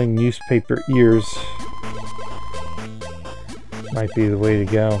 So I think newspaper ears might be the way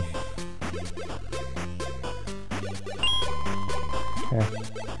to go. Okay.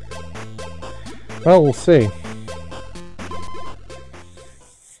 Well, we'll see.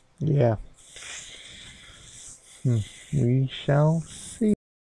 Yeah. We shall see.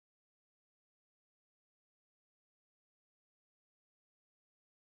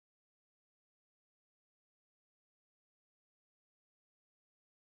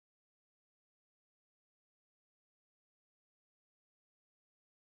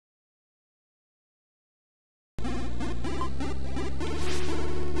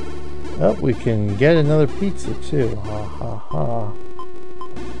 Oh, we can get another pizza too. Ha ha ha.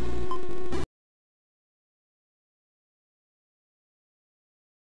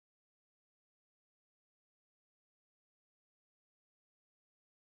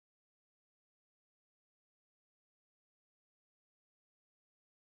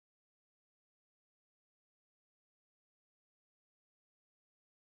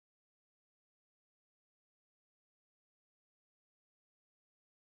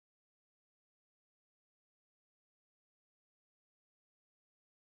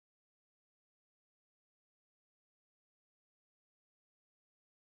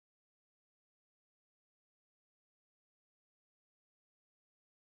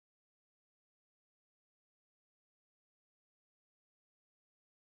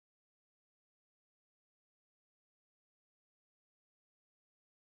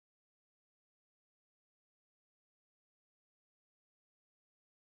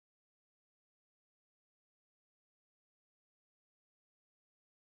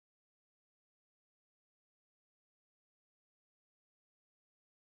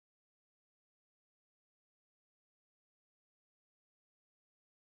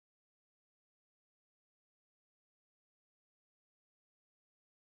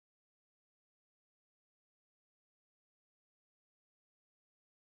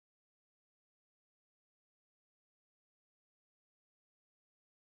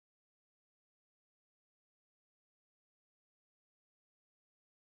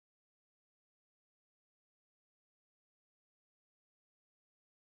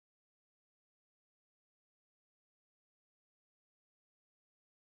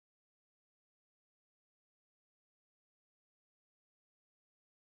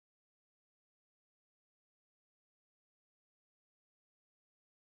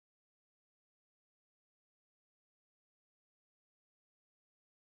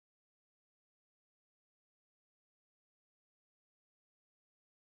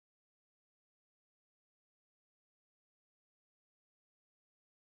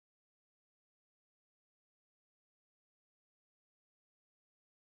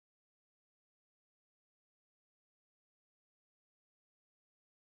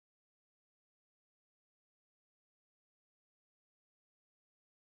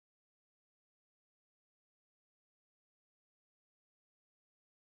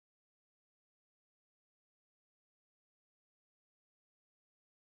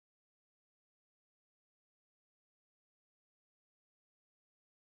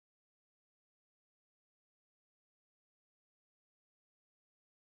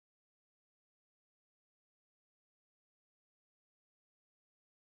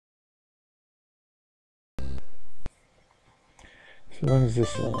 So when does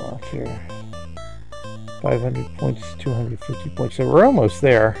this unlock here? 500 points, 250 points. So we're almost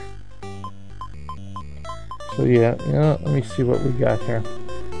there. So yeah, you know, let me see what we got here.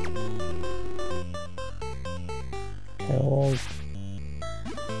 Catalog.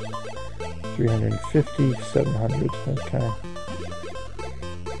 350, 700. Okay.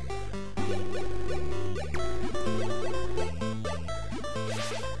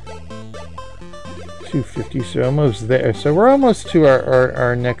 250, so almost there. So we're almost to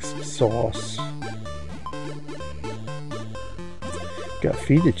our next sauce. Got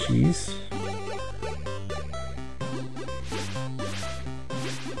feta cheese.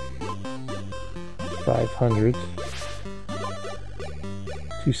 $500.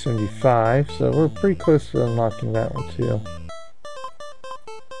 275, so we're pretty close to unlocking that one too.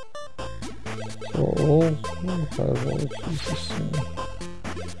 So, Jesus,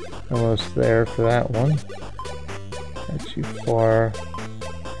 almost there for that one. Not too far.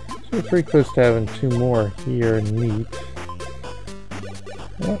 So we're pretty close to having 2 more here in meat.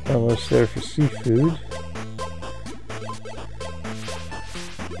 Yep, almost there for seafood.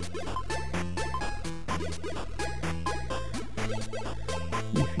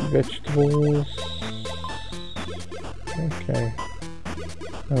 Vegetables. Okay.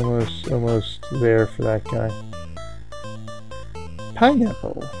 Almost there for that guy.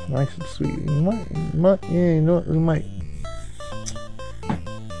 Pineapple. Nice and sweet. Yeah, you know what? We might.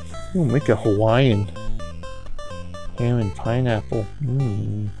 We'll make a Hawaiian. Ham and pineapple.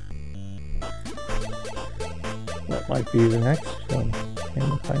 That might be the next one.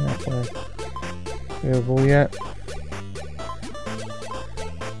 Ham and pineapple. Available yet?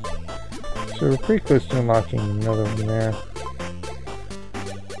 So we're pretty close to unlocking another one there.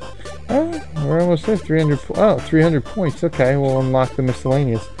 Oh, we're almost there. 300. Oh, 300 points. Okay, we'll unlock the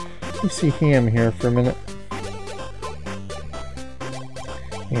miscellaneous. Let me see ham here for a minute.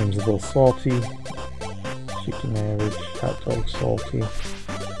 Ham's a little salty. Chicken average. Hot dog salty.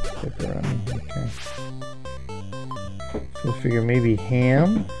 Pepperoni. Okay. So we'll figure maybe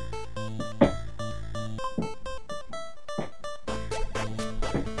ham.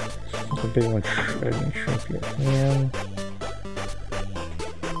 A big one, shredding shrimp here. Ham,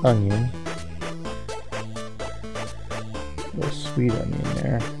 onion, a little sweet onion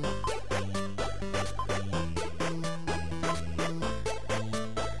there.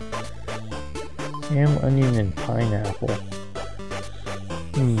 Ham, onion, and pineapple.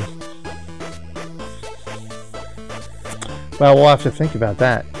 Well, we'll have to think about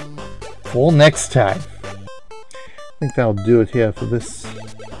that. Well, next time. I think that'll do it here for this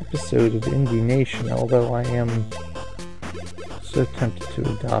episode of Indie Nation, although I am so tempted to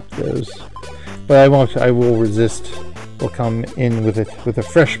adopt those, but I won't. I will resist. We'll come in with it with a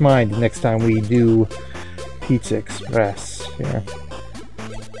fresh mind next time we do Pizza Express here.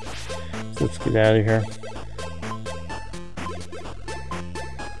 So let's get out of here.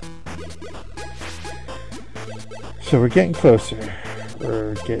 So we're getting closer.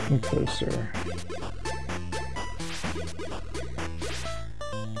 We're getting closer.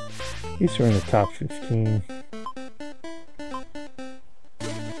 These are in the top 15.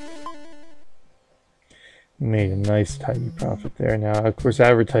 Made a nice tidy profit there. Now, of course,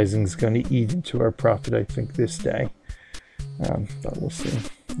 advertising is going to eat into our profit, I think, this day. But we'll see.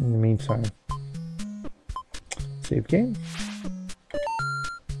 In the meantime, save game.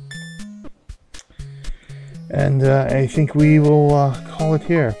 And I think we will call it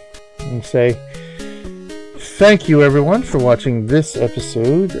here and say thank you everyone for watching this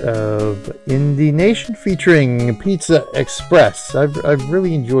episode of Indie Nation featuring Pizza Express. I've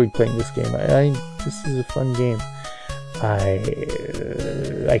really enjoyed playing this game. This is a fun game. I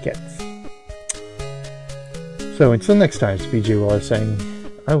like it. So until next time, it's BJ Waller saying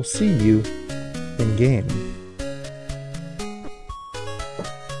I will see you in game.